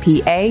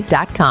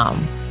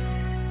thesppa.com.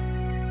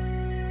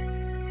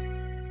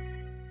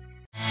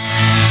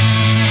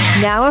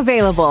 Now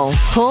available,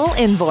 Pool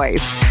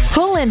Invoice.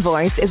 Pool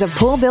Invoice is a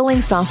pool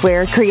billing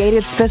software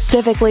created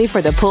specifically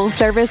for the pool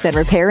service and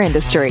repair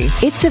industry.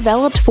 It's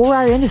developed for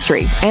our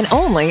industry and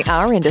only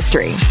our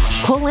industry.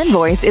 Pool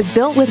Invoice is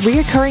built with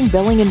recurring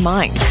billing in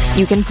mind.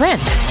 You can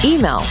print,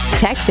 email,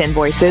 text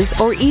invoices,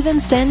 or even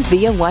send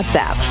via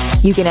WhatsApp.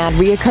 You can add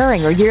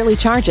reoccurring or yearly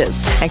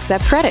charges,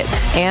 accept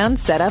credits, and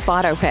set up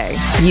autopay.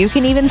 You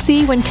can even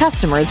see when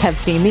customers have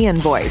seen the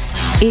invoice.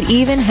 It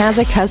even has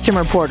a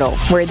customer portal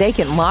where they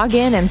can log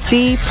in and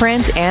see,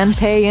 print, and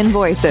pay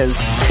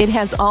invoices. It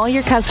has all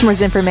your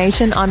customers'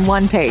 information on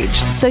one page,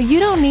 so you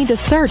don't need to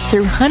search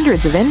through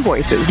hundreds of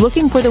invoices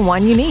looking for the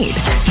one you need.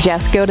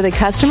 Just go to the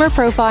customer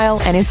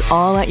profile and it's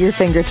all at your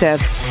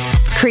fingertips.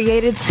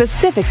 Created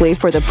specifically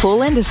for the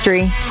pool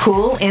industry,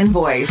 Pool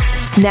Invoice.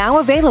 Now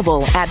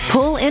available at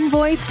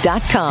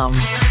poolinvoice.com.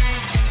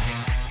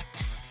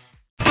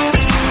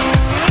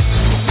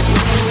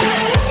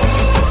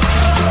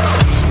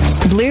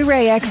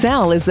 Blu-ray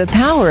XL is the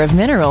power of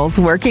minerals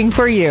working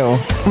for you.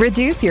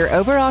 Reduce your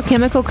overall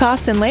chemical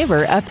costs and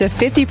labor up to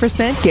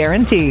 50%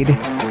 guaranteed.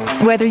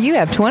 Whether you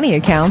have 20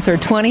 accounts or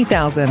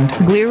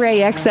 20,000,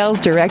 Blu-ray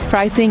XL's direct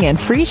pricing and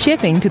free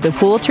shipping to the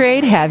pool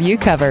trade have you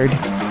covered.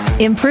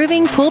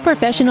 Improving pool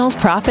professionals'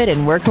 profit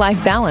and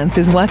work-life balance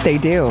is what they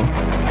do.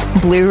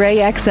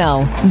 Blu-ray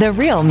XL, the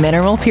real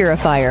mineral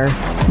purifier.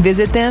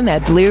 Visit them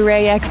at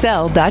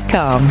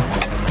BluRayXL.com.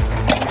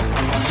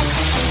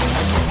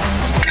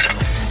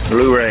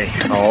 Blu-ray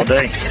all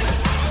day.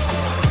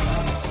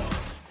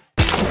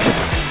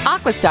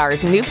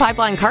 Aquastar's new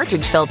pipeline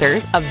cartridge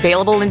filters,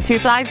 available in 2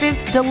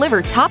 sizes,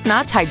 deliver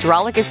top-notch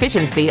hydraulic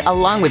efficiency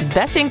along with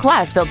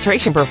best-in-class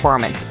filtration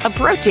performance,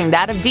 approaching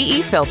that of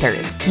DE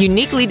filters.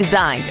 Uniquely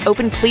designed,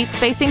 open pleat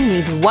spacing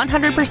means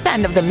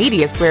 100% of the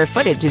media square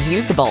footage is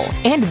usable.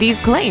 And these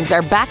claims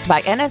are backed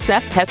by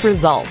NSF test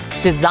results.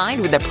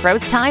 Designed with the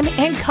pro's time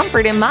and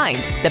comfort in mind,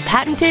 the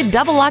patented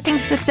double locking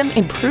system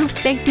improves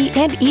safety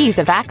and ease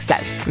of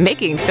access,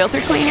 making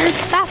filter cleaners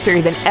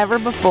faster than ever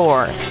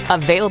before.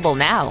 Available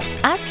now.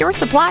 Ask your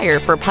supplier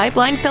for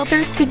pipeline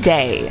filters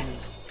today.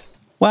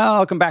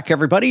 Welcome back,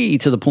 everybody,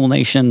 to the Pool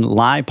Nation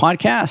Live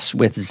podcast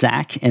with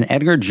Zach and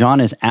Edgar. John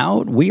is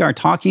out. We are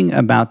talking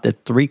about the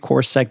 3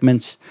 core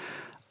segments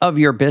of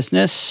your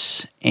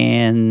business.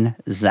 And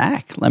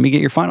Zach, let me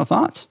get your final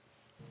thoughts.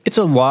 It's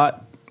a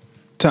lot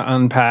to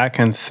unpack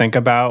and think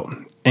about.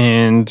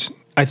 And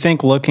I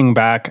think looking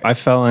back, I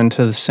fell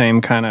into the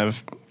same kind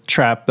of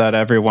trap that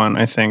everyone,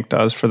 I think,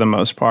 does for the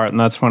most part. And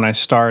that's when I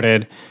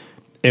started.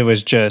 It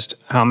was just,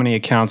 how many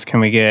accounts can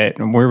we get?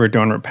 And we were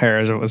doing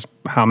repairs. It was,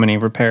 how many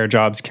repair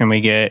jobs can we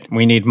get?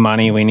 We need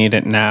money. We need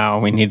it now.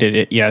 We needed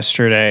it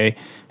yesterday.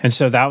 And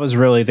so that was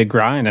really the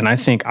grind. And I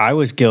think I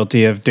was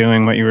guilty of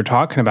doing what you were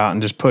talking about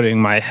and just putting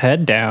my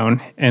head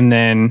down. And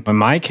then in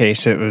my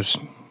case, it was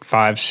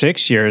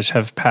 5-6 years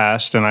have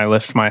passed and I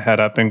lift my head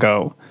up and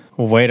go,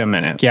 wait a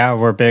minute. Yeah,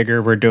 we're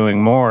bigger, we're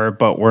doing more,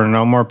 but we're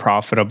no more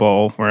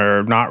profitable.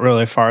 We're not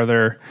really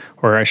farther,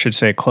 or I should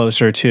say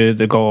closer to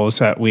the goals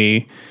that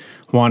we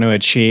want to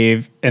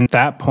achieve. And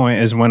that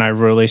point is when I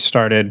really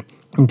started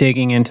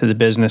digging into the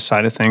business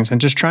side of things and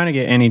just trying to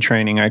get any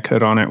training I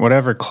could on it.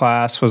 Whatever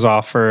class was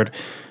offered,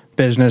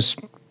 business,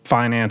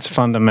 finance,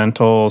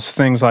 fundamentals,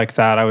 things like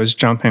that. I was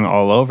jumping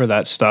all over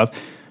that stuff.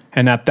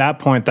 And at that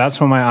point,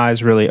 that's when my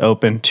eyes really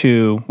opened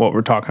to what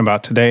we're talking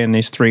about today in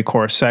these 3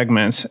 core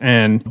segments,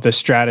 and the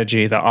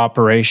strategy, the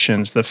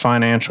operations, the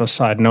financial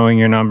side, knowing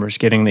your numbers,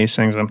 getting these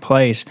things in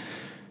place.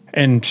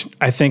 And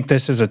I think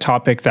this is a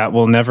topic that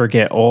will never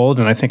get old.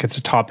 And I think it's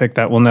a topic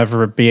that we'll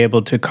never be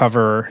able to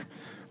cover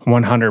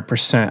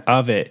 100%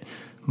 of it.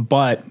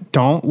 But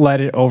don't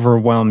let it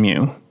overwhelm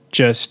you.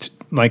 Just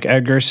like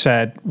Edgar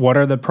said, what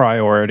are the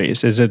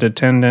priorities? Is it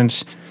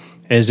attendance?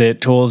 Is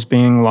it tools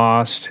being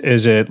lost?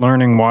 Is it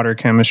learning water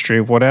chemistry?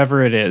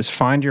 Whatever it is,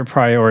 find your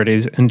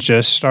priorities and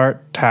just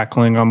start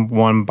tackling them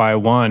one by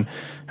one.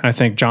 And I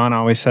think John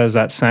always says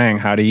that saying,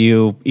 how do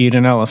you eat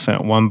an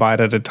elephant? One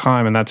bite at a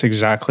time. And that's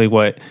exactly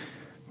what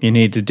you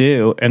need to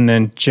do. And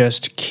then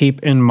just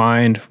keep in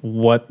mind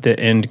what the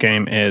end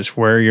game is,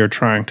 where you're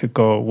trying to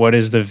go, what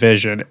is the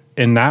vision.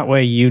 And that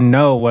way you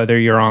know whether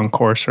you're on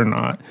course or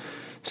not.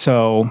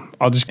 So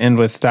I'll just end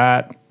with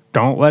that.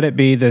 Don't let it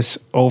be this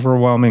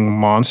overwhelming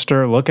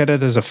monster. Look at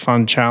it as a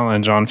fun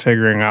challenge on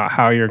figuring out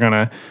how you're going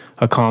to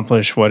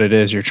accomplish what it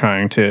is you're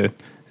trying to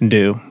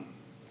do.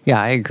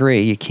 Yeah, I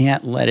agree. You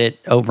can't let it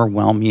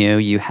overwhelm you.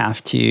 You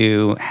have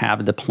to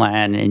have the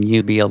plan and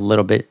you be a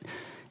little bit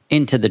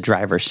into the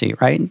driver's seat,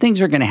 right? And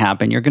things are going to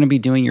happen. You're going to be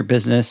doing your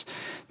business.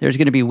 There's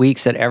going to be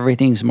weeks that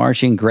everything's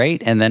marching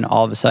great, and then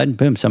all of a sudden,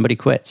 boom, somebody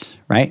quits,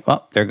 right?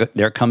 Well,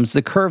 there comes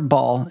the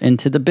curveball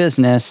into the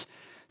business.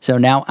 So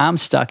now I'm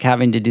stuck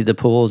having to do the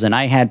pools, and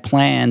I had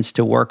plans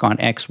to work on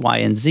X, Y,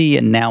 and Z,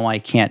 and now I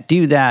can't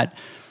do that.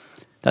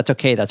 That's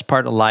okay. That's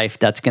part of life.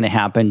 That's going to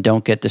happen.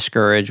 Don't get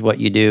discouraged. What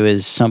you do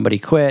is somebody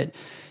quit.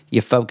 You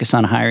focus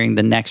on hiring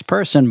the next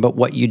person, but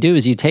what you do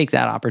is you take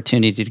that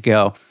opportunity to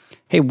go,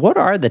 hey, what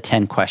are the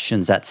 10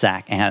 questions that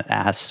Zach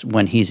asks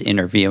when he's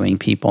interviewing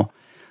people?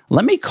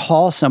 Let me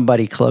call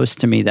somebody close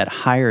to me that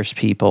hires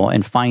people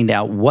and find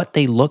out what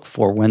they look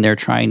for when they're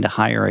trying to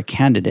hire a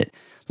candidate.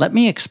 Let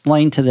me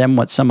explain to them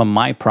what some of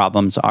my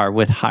problems are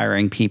with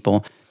hiring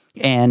people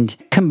and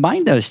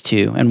combine those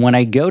two. And when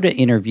I go to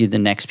interview the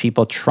next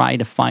people, try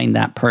to find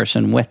that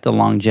person with the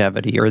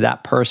longevity or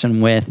that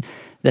person with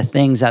the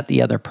things that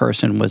the other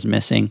person was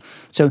missing.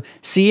 So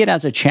see it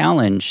as a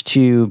challenge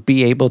to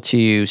be able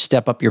to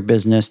step up your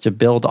business, to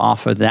build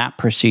off of that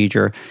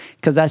procedure,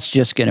 because that's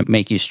just going to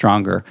make you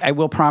stronger. I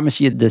will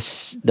promise you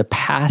this, the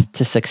path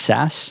to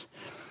success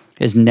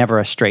is never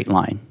a straight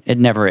line. It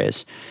never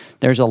is.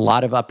 There's a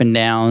lot of up and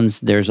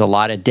downs. There's a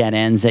lot of dead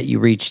ends that you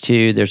reach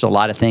to. There's a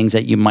lot of things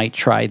that you might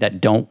try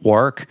that don't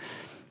work.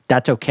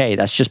 That's okay.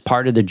 That's just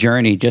part of the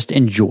journey. Just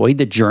enjoy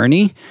the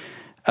journey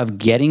of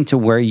getting to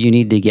where you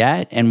need to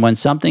get. And when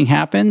something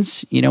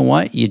happens, you know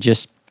what? You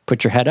just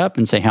put your head up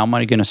and say, how am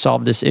I going to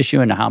solve this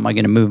issue? And how am I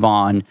going to move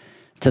on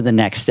to the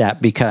next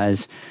step?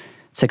 Because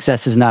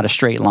success is not a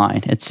straight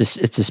line. It's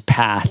this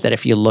path that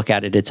if you look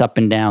at it, it's up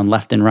and down,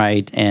 left and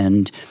right,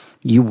 and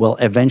you will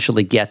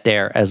eventually get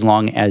there as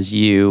long as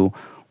you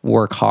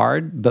work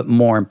hard, but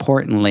more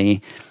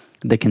importantly,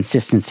 the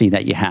consistency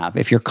that you have.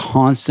 If you're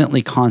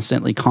constantly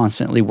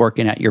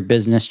working at your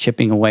business,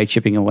 chipping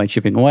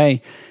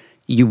away,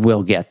 you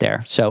will get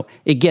there. So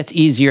it gets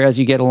easier as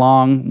you get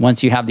along.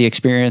 Once you have the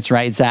experience,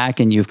 right, Zach,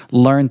 and you've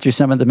learned through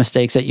some of the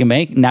mistakes that you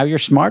make, now you're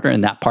smarter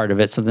in that part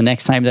of it. So the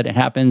next time that it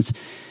happens,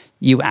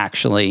 you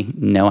actually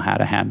know how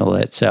to handle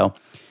it. So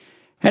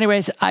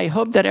anyways, I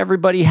hope that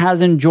everybody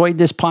has enjoyed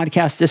this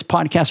podcast. This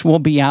podcast will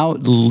be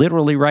out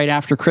literally right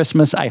after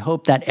Christmas. I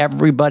hope that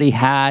everybody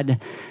had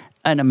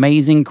an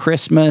amazing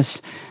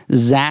Christmas.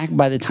 Zach,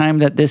 by the time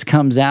that this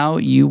comes out,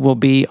 you will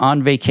be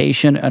on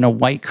vacation on a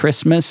white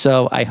Christmas.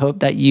 So I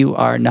hope that you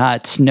are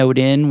not snowed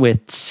in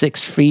with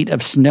 6 feet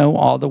of snow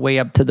all the way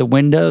up to the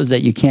windows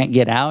that you can't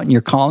get out. And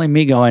you're calling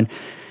me going,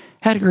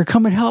 Edgar,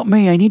 come and help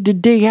me. I need to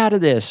dig out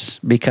of this.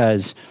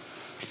 Because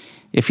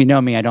if you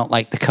know me, I don't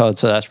like the code,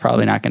 so that's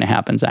probably not going to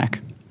happen, Zach.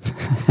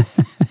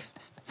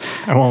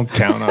 I won't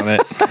count on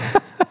it.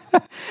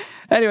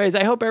 Anyways,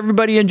 I hope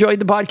everybody enjoyed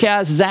the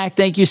podcast. Zach,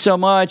 thank you so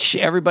much.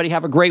 Everybody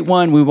have a great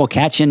one. We will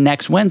catch you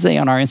next Wednesday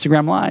on our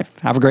Instagram Live.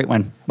 Have a great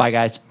one. Bye,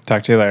 guys.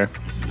 Talk to you later.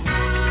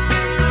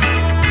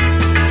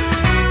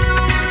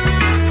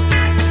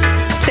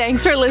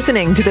 Thanks for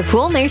listening to the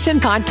Pool Nation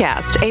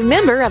Podcast, a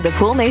member of the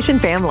Pool Nation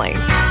family.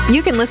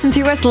 You can listen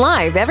to us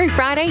live every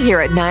Friday here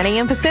at 9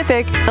 a.m.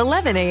 Pacific,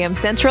 11 a.m.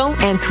 Central,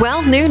 and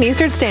 12 noon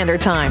Eastern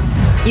Standard Time.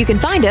 You can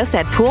find us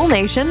at Pool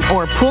Nation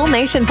or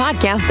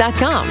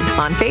PoolNationPodcast.com,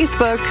 on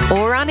Facebook,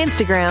 or on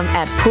Instagram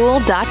at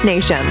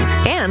Pool.Nation.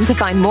 And to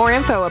find more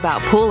info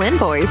about Pool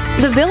Invoice,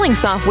 the billing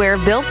software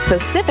built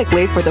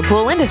specifically for the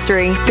pool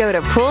industry, go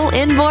to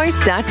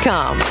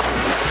PoolInvoice.com.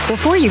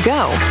 Before you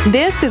go,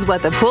 this is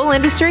what the pool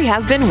industry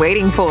has been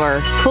waiting for.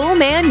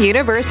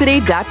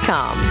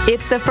 PoolmanUniversity.com.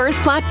 It's the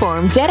first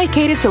platform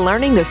dedicated to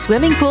learning the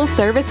swimming pool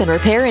service and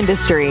repair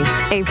industry.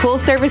 A pool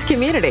service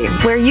community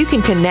where you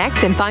can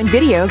connect and find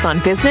videos on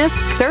business,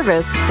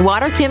 service,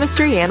 water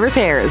chemistry, and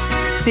repairs.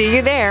 See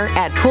you there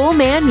at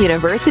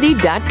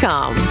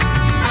PoolmanUniversity.com.